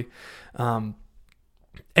rivalry.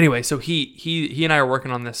 Anyway, so he and I are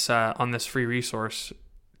working on this free resource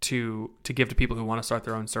to give to people who want to start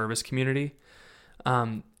their own service community.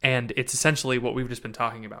 And it's essentially what we've just been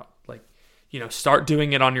talking about. Like, you know, start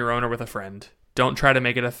doing it on your own or with a friend. Don't try to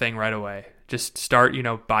make it a thing right away. Just start, you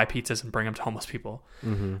know, buy pizzas and bring them to homeless people,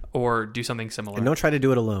 or do something similar. And don't try to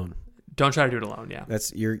do it alone. Don't try to do it alone. Yeah,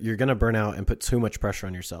 you're going to burn out and put too much pressure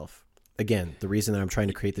on yourself. Again, the reason that I'm trying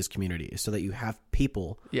to create this community is so that you have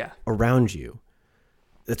people around you.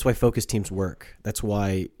 That's why focus teams work. That's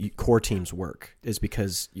why core teams work. Is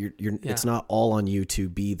because it's not all on you to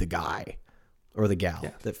be the guy or the gal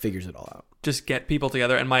that figures it all out. Just get people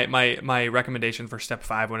together. And my recommendation for step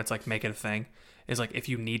 5, when it's like make it a thing, is like, if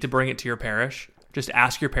you need to bring it to your parish, just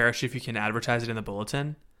ask your parish if you can advertise it in the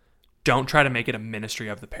bulletin. Don't try to make it a ministry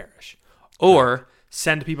of the parish, or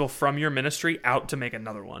send people from your ministry out to make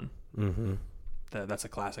another one. Mm-hmm. That's a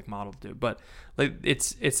classic model to do. But like,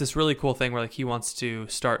 it's this really cool thing where like he wants to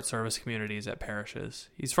start service communities at parishes.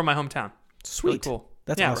 He's from my hometown. Sweet. Really cool.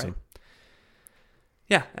 That's awesome. Right?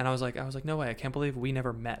 Yeah, and I was like, no way, I can't believe we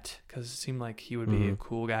never met, because it seemed like he would be a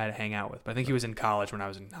cool guy to hang out with. But I think he was in college when I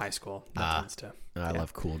was in high school. I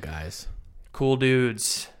love cool guys. Cool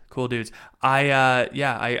dudes.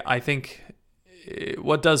 I think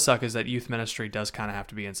what does suck is that youth ministry does kind of have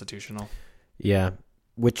to be institutional. Yeah,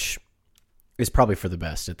 which is probably for the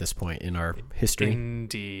best at this point in our history.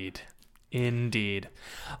 Indeed.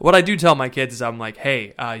 What I do tell my kids is I'm like,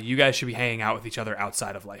 hey, you guys should be hanging out with each other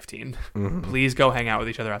outside of Life Teen. Mm-hmm. Please go hang out with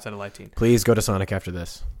each other outside of Life Teen. Please go to Sonic after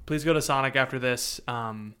this.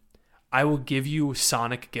 I will give you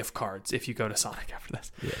Sonic gift cards if you go to Sonic after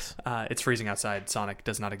this. Yes. It's freezing outside. Sonic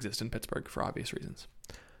does not exist in Pittsburgh for obvious reasons.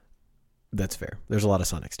 That's fair. There's a lot of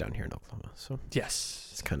Sonics down here in Oklahoma. So yes.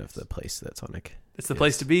 It's kind of the place that Sonic It's the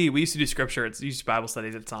place to be. We used to do scripture. We used to Bible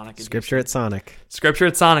studies at Sonic. Scripture at Sonic. Scripture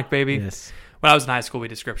at Sonic, baby. Yes. When I was in high school, we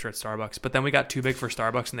did scripture at Starbucks, but then we got too big for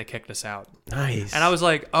Starbucks and they kicked us out. Nice. And I was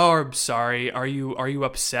like, oh, I'm sorry. Are you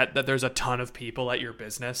upset that there's a ton of people at your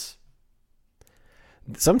business?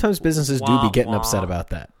 Sometimes businesses do be getting upset about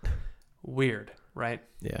that. Weird, right?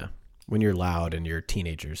 Yeah. When you're loud and you're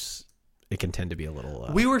teenagers, it can tend to be a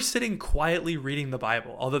little... We were sitting quietly reading the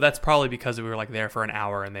Bible, although that's probably because we were like there for an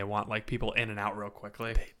hour and they want like people in and out real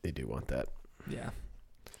quickly. They do want that. Yeah.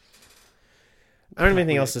 I don't have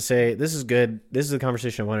anything else to say. This is good. This is the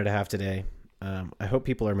conversation I wanted to have today. I hope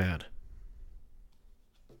people are mad.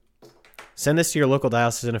 Send this to your local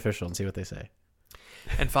diocesan official and see what they say.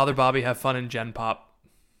 And Father Bobby, have fun in Gen Pop.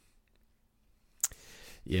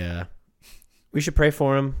 Yeah. We should pray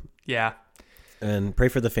for him. Yeah. And pray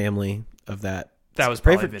for the family of that. That was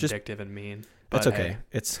probably vindictive and mean. That's okay.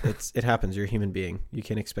 Hey. It happens. You're a human being. You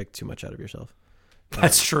can't expect too much out of yourself.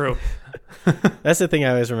 That's true. That's the thing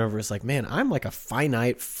I always remember is like, man, I'm like a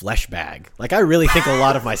finite flesh bag. Like I really think a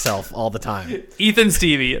lot of myself all the time. Ethan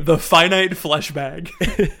Stevie, the finite flesh bag.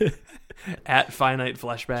 At Finite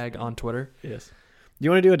Fleshbag on Twitter. Yes. Do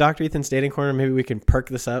you want to do a Dr. Ethan's dating corner? Maybe we can perk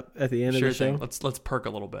this up at the end of the show. Thing. Let's perk a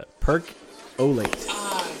little bit. Perk Olate.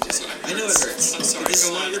 I know it hurts. I'm sorry.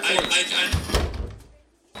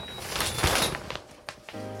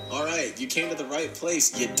 All right, you came to the right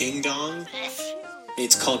place, you ding dong.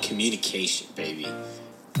 It's called communication, baby.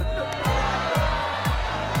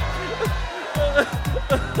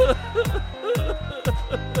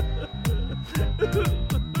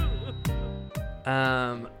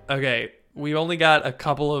 Okay. We only got a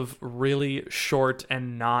couple of really short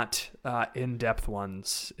and not in-depth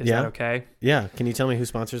ones. Is that okay? Yeah. Can you tell me who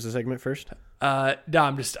sponsors the segment first? No,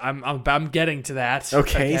 I'm getting to that.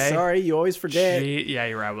 Okay. Sorry, you always forget. Yeah,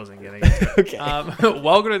 you're right. I wasn't getting into it. Okay.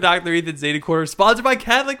 Welcome to Dr. Ethan's Dating Corner, sponsored by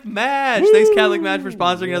Catholic Match. Woo! Thanks, Catholic Match, for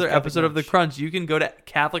sponsoring another episode of The Crunch. You can go to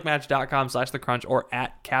catholicmatch.com/thecrunch or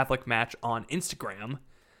at Catholic Match on Instagram.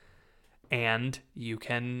 And you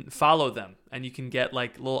can follow them, and you can get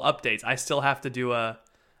like little updates. I still have to do a.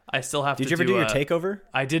 Did you ever do your takeover?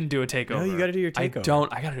 I didn't do a takeover. No, you got to do your takeover.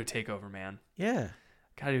 I got to do a takeover, man. Yeah.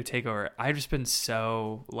 Gotta do a takeover. I've just been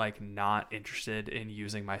so like not interested in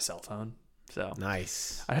using my cell phone. So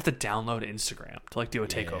nice. I'd have to download Instagram to like do a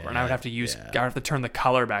takeover, and I would have to I'd have to turn the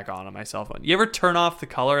color back on my cell phone. You ever turn off the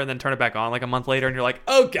color and then turn it back on like a month later, and you're like,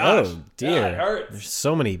 oh gosh, oh dear, God, it hurts. There's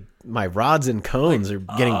so many. My rods and cones are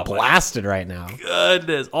getting blasted right now.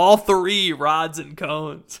 Goodness, all 3 rods and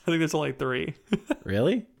cones. I think there's only 3.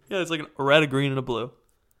 Really? Yeah, it's like a red, a green, and a blue.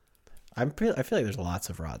 I feel like there's lots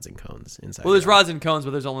of rods and cones inside. Well, there's rods and cones,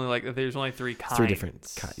 but there's only 3 kinds. 3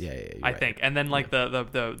 different. Yeah. I think, and then like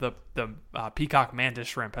the peacock mantis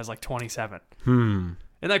shrimp has like 27. Isn't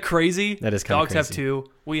that crazy? That is kind of crazy. Dogs have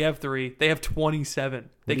 2. We have 3. They have 27.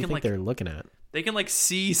 What do you think they're looking at? They can like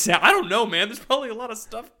see sound. I don't know, man. There's probably a lot of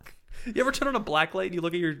stuff. You ever turn on a black light and you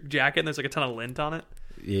look at your jacket and there's like a ton of lint on it?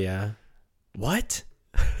 Yeah. What?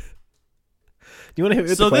 Do you want to hit me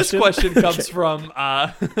with the question? This question comes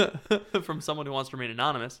from someone who wants to remain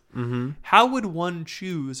anonymous. Mm-hmm. How would one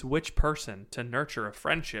choose which person to nurture a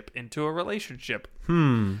friendship into a relationship?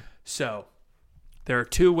 So, there are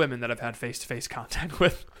 2 women that I've had face-to-face contact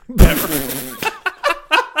with.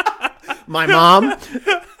 My mom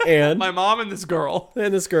and my mom and this girl.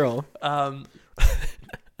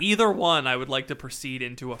 Either one, I would like to proceed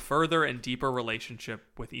into a further and deeper relationship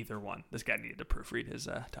with either one. This guy needed to proofread his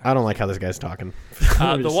document. I don't like how this guy's talking.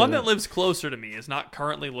 The one that lives closer to me is not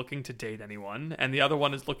currently looking to date anyone, and the other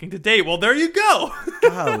one is looking to date. Well, there you go.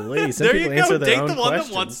 Golly, some there people you go. Answer their Date own the one questions.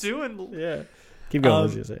 that wants to. And yeah, keep going.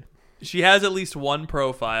 As you say. She has at least one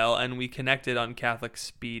profile, and we connected on Catholic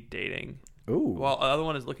speed dating. Ooh. Well, the other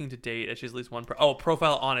one is looking to date, and she has at least one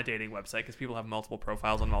profile on a dating website, because people have multiple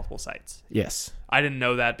profiles on multiple sites. Yes. I didn't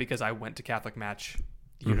know that because I went to Catholic Match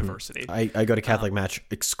University. I go to Catholic Match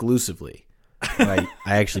exclusively. I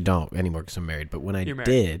actually don't anymore because I'm married, but when I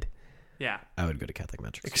did, I would go to Catholic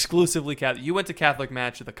Match. Exclusively Catholic. You went to Catholic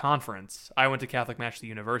Match at the conference. I went to Catholic Match at the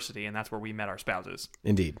university, and that's where we met our spouses.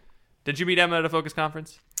 Indeed. Did you meet Emma at a Focus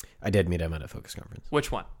conference? I did meet Emma at a Focus conference.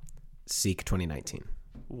 Which one? Seek 2019.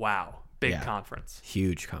 Wow. Big conference.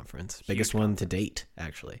 Huge conference. Biggest one to date,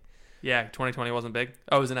 actually. Yeah, 2020 wasn't big.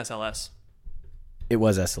 Oh, it was an SLS. It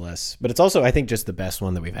was SLS. But it's also, I think, just the best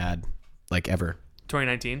one that we've had, like, ever.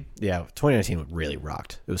 2019? Yeah, 2019 really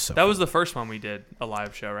rocked. It was so That was the first one we did, a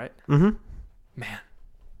live show, right? Mm-hmm. Man,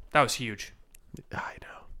 that was huge. I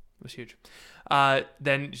know. It was huge.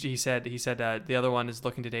 Then he said the other one is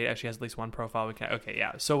looking to date. Actually has at least one profile. Okay,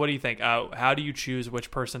 yeah. So what do you think? How do you choose which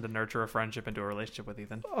person to nurture a friendship into a relationship with,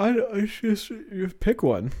 Ethan? I just you pick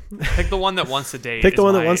one. Pick the one that wants to date. Pick the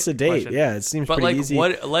one that wants to date. Question. Yeah, it seems pretty easy.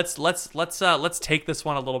 But let's take this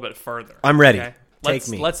one a little bit further. I'm ready. Okay? Take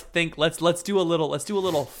me. Let's do a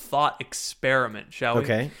little thought experiment, shall we?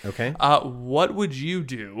 Okay. What would you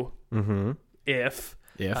do if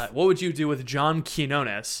what would you do with John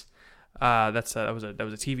Quinones? That was a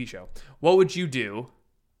TV show. What would you do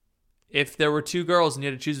if there were 2 girls and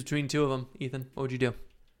you had to choose between 2 of them, Ethan? What would you do?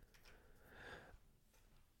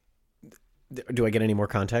 Do I get any more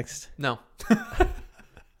context? No.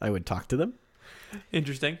 I would talk to them.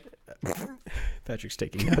 Interesting. Patrick's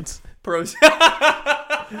taking notes. Pros.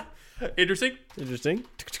 Interesting.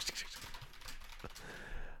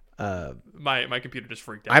 My computer just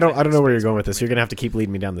freaked out. I don't know where you're going with this. You're gonna have to keep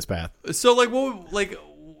leading me down this path. So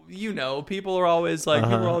people are always like,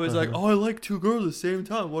 oh, I like 2 girls at the same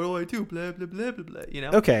time. What do I do? Blah blah blah blah blah. You know.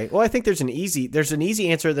 Okay. Well, I think there's an easy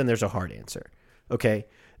answer, then there's a hard answer. Okay.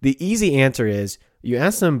 The easy answer is you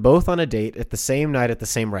ask them both on a date at the same night at the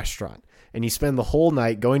same restaurant, and you spend the whole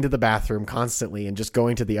night going to the bathroom constantly and just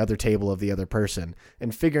going to the other table of the other person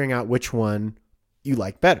and figuring out which one you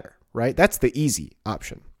like better. right? That's the easy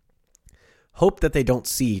option. Hope that they don't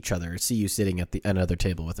see each other, see you sitting at another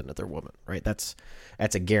table with another woman, right? That's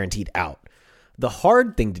a guaranteed out. The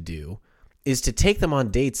hard thing to do is to take them on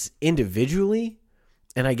dates individually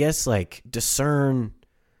and I guess like discern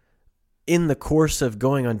in the course of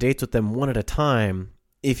going on dates with them one at a time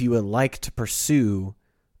if you would like to pursue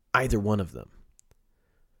either one of them.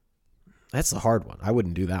 That's the hard one. I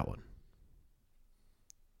wouldn't do that one.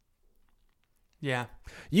 Yeah.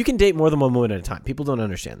 You can date more than one woman at a time. People don't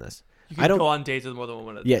understand this. You can go on dates with more than one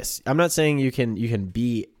woman at a time. Yes. I'm not saying you can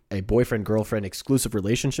be a boyfriend-girlfriend exclusive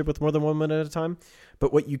relationship with more than one woman at a time.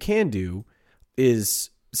 But what you can do is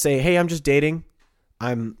say, hey, I'm just dating.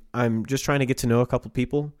 I'm just trying to get to know a couple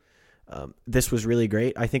people. This was really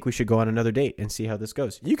great. I think we should go on another date and see how this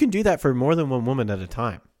goes. You can do that for more than one woman at a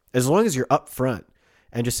time. As long as you're upfront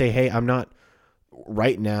and just say, hey, I'm not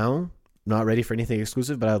right now, not ready for anything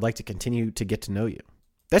exclusive, but I would like to continue to get to know you.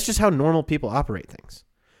 That's just how normal people operate things.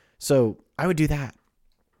 So I would do that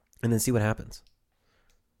and then see what happens.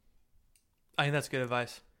 I think that's good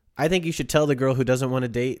advice. I think you should tell the girl who doesn't want to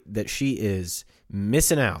date that she is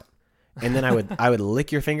missing out. And then I would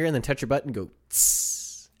lick your finger and then touch your butt and go,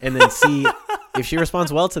 tss, and then see if she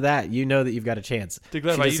responds well to that, you know that you've got a chance. To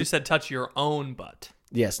clarify, you just said touch your own butt.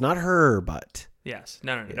 Yes, not her butt. Yes.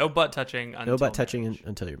 No. No butt touching until No butt touching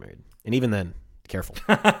until you're married. And even then, careful.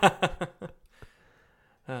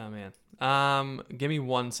 Oh, man. Give me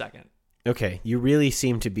 1 second. Okay, you really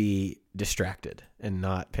seem to be distracted and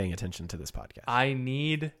not paying attention to this podcast.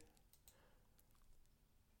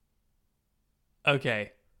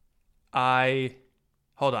 Okay.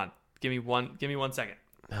 Hold on. Give me 1 second.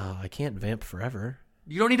 Oh, I can't vamp forever.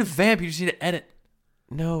 You don't need to vamp. You just need to edit.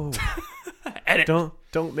 No. Edit.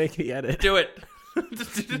 Don't make me edit. Do it.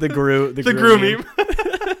 The Gru meme.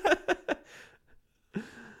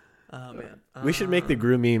 Oh man. We should make the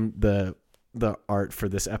Gru meme the art for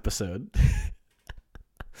this episode.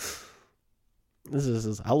 This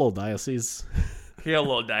is hello diocese.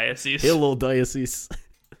 Hello diocese. Hello diocese.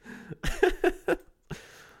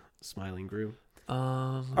 Smiling Gru.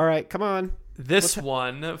 All right, come on. This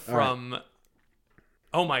one from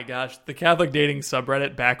oh my gosh, the Catholic dating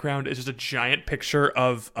subreddit background is just a giant picture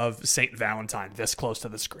of Saint Valentine this close to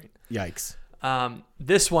the screen. Yikes.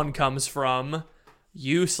 This one comes from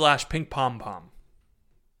u/pink pom pom.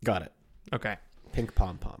 Got it. Okay. Pink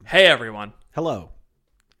pom pom. Hey everyone. Hello.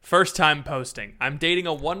 First time posting. I'm dating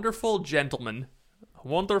a wonderful gentleman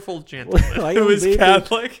who is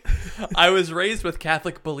Catholic. I was raised with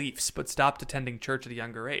Catholic beliefs, but stopped attending church at a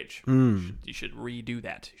younger age. You should redo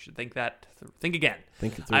that. You should think again.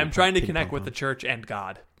 I'm trying to connect with the church and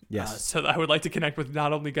God. Yes. So I would like to connect with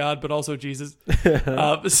not only God, but also Jesus.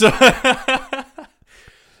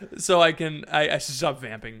 So I should stop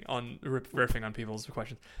vamping on riffing on people's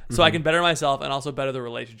questions. So I can better myself and also better the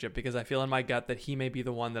relationship because I feel in my gut that he may be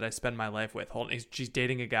the one that I spend my life with. She's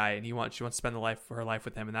dating a guy and she wants to spend her life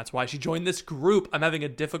with him, and that's why she joined this group. I'm having a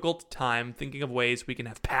difficult time thinking of ways we can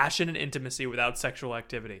have passion and intimacy without sexual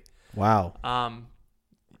activity. Wow.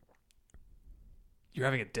 You're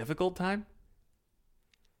having a difficult time?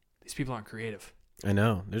 These people aren't creative. I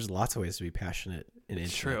know. There's lots of ways to be passionate and intimate.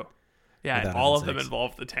 It's true. Yeah, and all of them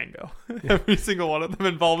involve the tango. Every single one of them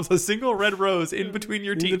involves a single red rose in between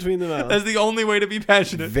your teeth. Between the mouth. That's the only way to be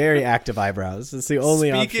passionate. Very active eyebrows. That's the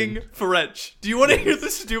only option. Speaking French. Do you want to hear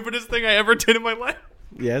the stupidest thing I ever did in my life?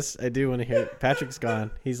 Yes, I do want to hear it. Patrick's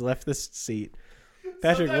gone. He's left this seat.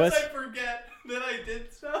 Patrick, sometimes I forget that I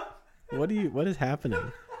did stuff. What is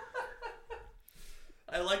happening?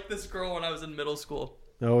 I liked this girl when I was in middle school.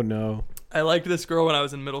 Oh no. I liked this girl when I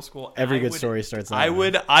was in middle school. Every good story starts that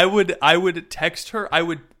way. I would text her. I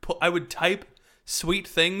would type sweet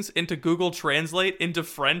things into Google Translate into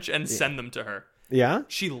French and send them to her. Yeah?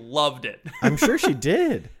 She loved it. I'm sure she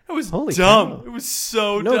did. It was Holy dumb. cow. It was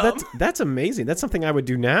so dumb. No, that's amazing. That's something I would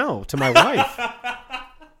do now to my wife.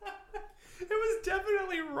 It was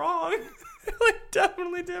definitely wrong. It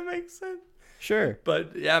definitely didn't make sense. Sure.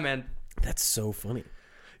 But yeah, man. That's so funny.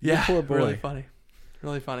 Yeah, poor boy. Really funny.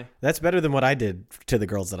 Really funny. That's better than what I did to the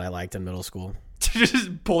girls that I liked in middle school.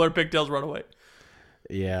 Just pull their pigtails, run away.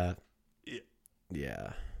 Yeah.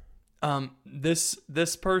 Yeah. This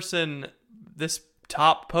person, this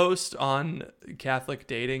top post on Catholic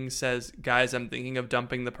dating says, guys, I'm thinking of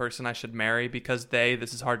dumping the person I should marry because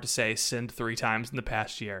this is hard to say, sinned 3 times in the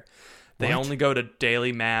past year. They only go to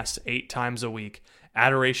daily mass 8 times a week.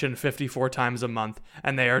 Adoration 54 times a month,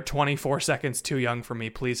 and they are 24 seconds too young for me.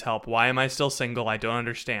 Please help. Why am I still single? I don't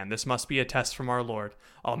understand. This must be a test from our Lord.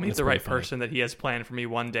 I'll meet the right person that he has planned for me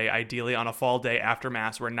one day, ideally on a fall day after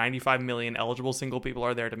Mass, where 95 million eligible single people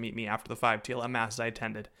are there to meet me after the 5 TLM Masses I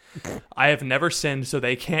attended. I have never sinned, so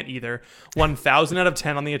they can't either. 1,000 out of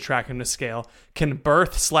 10 on the attractiveness scale. Can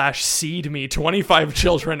birth/seed me 25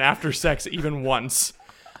 children after sex even once.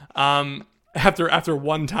 After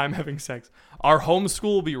one time having sex. Our homeschool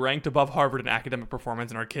will be ranked above Harvard in academic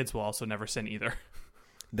performance, and our kids will also never sin either.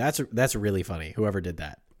 That's really funny. Whoever did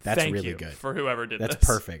that. That's Thank really you good. For whoever did That's this.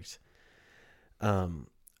 perfect.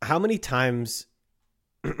 How many times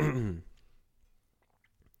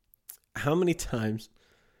how many times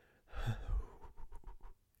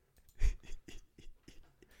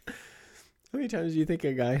do you think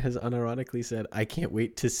a guy has unironically said, "I can't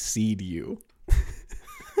wait to seed you"?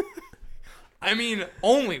 I mean,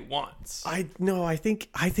 only once. I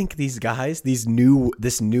think these guys, this new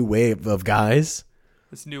wave of guys,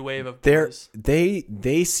 this new wave of boys.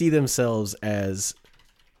 they see themselves as,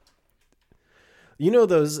 you know,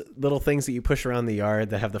 those little things that you push around the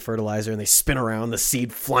yard that have the fertilizer and they spin around, the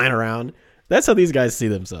seed flying around. That's how these guys see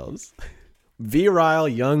themselves. Virile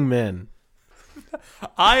young men.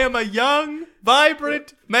 I am a young,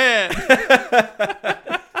 vibrant man.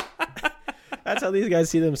 That's how these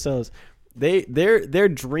guys see themselves. Their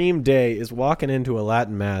dream day is walking into a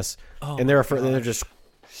Latin mass and they're just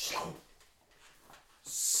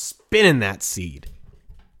spinning that seed.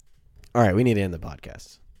 All right, we need to end the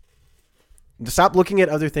podcast. Stop looking at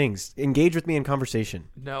other things. Engage with me in conversation.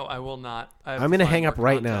 No, I will not. I'm going to hang up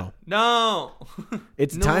right now. No.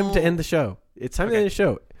 It's time to end the show. It's time to end the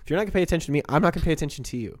show. If you're not going to pay attention to me, I'm not going to pay attention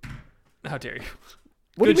to you. How dare you?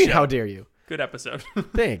 What do you mean, how dare you? Good episode.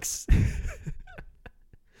 Thanks.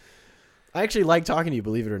 I actually like talking to you,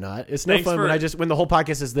 believe it or not. It's no fun when the whole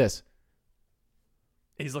podcast is this.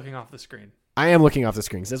 He's looking off the screen. I am looking off the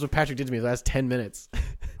screen. That's what Patrick did to me the last 10 minutes.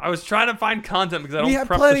 I was trying to find content because I don't prep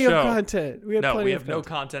the show. We have plenty of content. We have no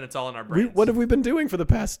content. It's all in our brains. What have we been doing for the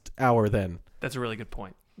past hour then? That's a really good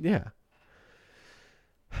point. Yeah.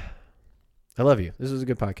 I love you. This was a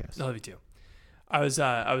good podcast. I love you too. I was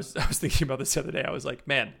thinking about this the other day. I was like,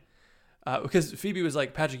 man, because Phoebe was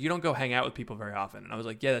like, Patrick, you don't go hang out with people very often. And I was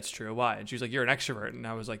like, yeah, that's true. Why? And she was like, you're an extrovert. And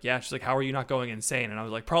I was like, yeah. She's like, how are you not going insane? And I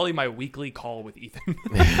was like, probably my weekly call with Ethan.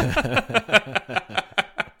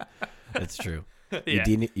 That's true. Yeah.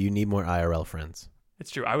 You need more IRL friends.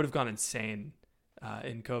 It's true. I would have gone insane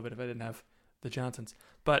in COVID if I didn't have the Johnsons.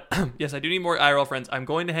 But yes, I do need more IRL friends. I'm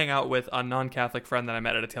going to hang out with a non-Catholic friend that I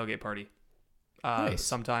met at a tailgate party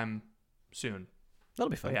sometime soon. That'll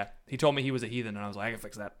be fun. But yeah, he told me he was a heathen, and I was like, I can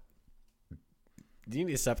fix that. Do you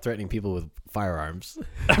need to stop threatening people with firearms?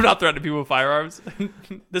 I'm not threatening people with firearms.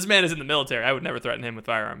 This man is in the military. I would never threaten him with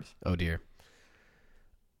firearms. Oh, dear.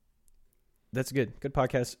 That's good. Good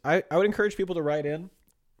podcast. I would encourage people to write in.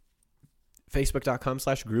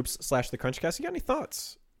 Facebook.com/groups/The Crunchcast. You got any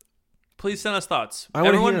thoughts? Please send us thoughts.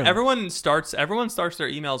 Everyone starts their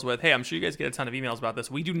emails with, hey, I'm sure you guys get a ton of emails about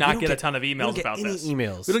this. We do not get a ton of emails about this.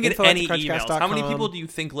 Emails. We don't get any emails. How many people do you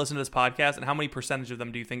think listen to this podcast, and how many percentage of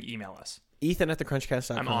them do you think email us?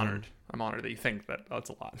 Ethan@thecrunchcast.com. I'm honored that you think that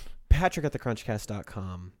that's a lot.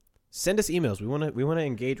 Patrick@thecrunchcast.com. Send us emails. We want to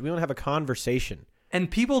engage. We want to have a conversation.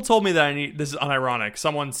 And people told me that this is unironic.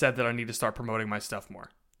 Someone said that I need to start promoting my stuff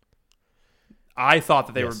more. I thought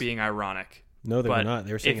that they were being ironic. No, they were not.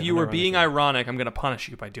 They were saying if you were being ironic, I'm going to punish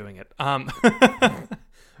you by doing it.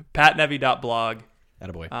 PatNevy.blog.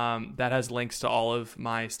 Attaboy. That has links to all of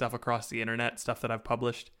my stuff across the internet, stuff that I've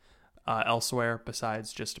published elsewhere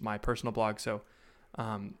besides just my personal blog. So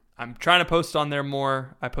I'm trying to post on there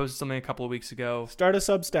more. I posted something a couple of weeks ago. Start a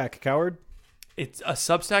Substack, coward. It's a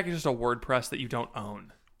Substack is just a WordPress that you don't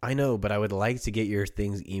own. I know, but I would like to get your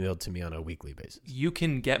things emailed to me on a weekly basis. You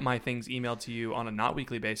can get my things emailed to you on a not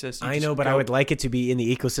weekly basis. I know, but I would like it to be in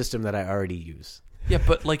the ecosystem that I already use. Yeah,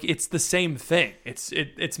 but like it's the same thing. It's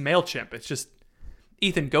MailChimp. It's just,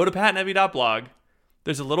 Ethan, go to patnevy.blog.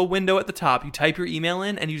 There's a little window at the top. You type your email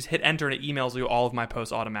in, and you just hit enter, and it emails you all of my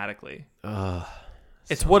posts automatically.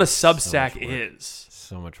 It's what a Substack is.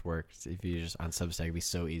 So much work. If you just on Substack, it'd be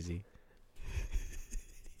so easy.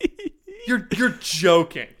 You're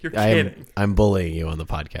joking. You're kidding. I'm bullying you on the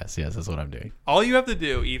podcast. Yes, that's what I'm doing. All you have to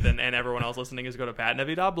do, Ethan, and everyone else listening, is go to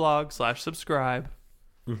patnevy.blog/subscribe,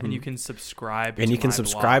 and you can subscribe. And you can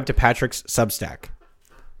subscribe to Patrick's Substack.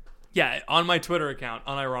 Yeah, on my Twitter account.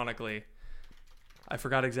 Unironically, I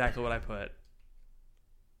forgot exactly what I put.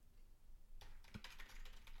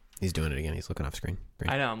 He's doing it again. He's looking off screen.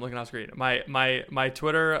 Great. I know. I'm looking off screen. My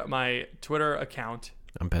Twitter account.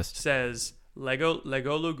 I'm pissed. Says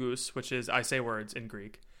Legologus, which is I say words in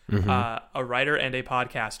Greek, a writer and a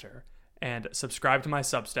podcaster, and subscribe to my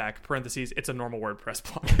Substack, parentheses, it's a normal WordPress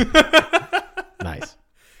blog. Nice.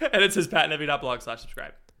 And it says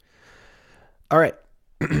patnevy.blog/subscribe. All right.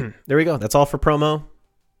 There we go. That's all for promo.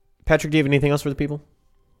 Patrick, do you have anything else for the people?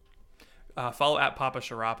 Follow at Papa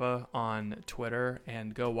Sharapa on Twitter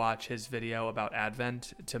and go watch his video about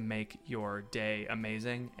Advent to make your day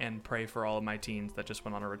amazing, and pray for all of my teens that just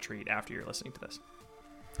went on a retreat after you're listening to this.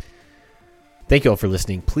 Thank you all for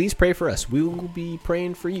listening. Please pray for us. We will be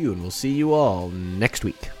praying for you, and we'll see you all next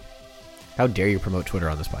week. How dare you promote Twitter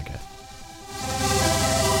on this podcast?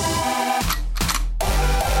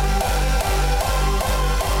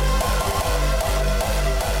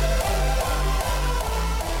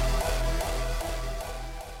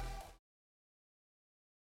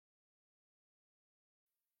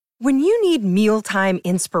 When you need mealtime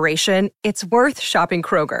inspiration, it's worth shopping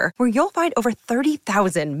Kroger, where you'll find over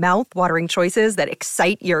 30,000 mouth-watering choices that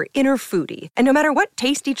excite your inner foodie. And no matter what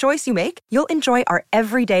tasty choice you make, you'll enjoy our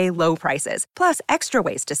everyday low prices, plus extra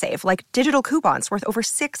ways to save, like digital coupons worth over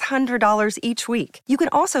 $600 each week. You can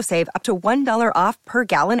also save up to $1 off per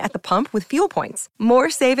gallon at the pump with fuel points.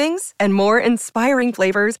 More savings and more inspiring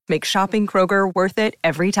flavors make shopping Kroger worth it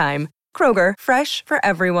every time. Kroger, fresh for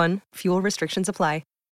everyone. Fuel restrictions apply.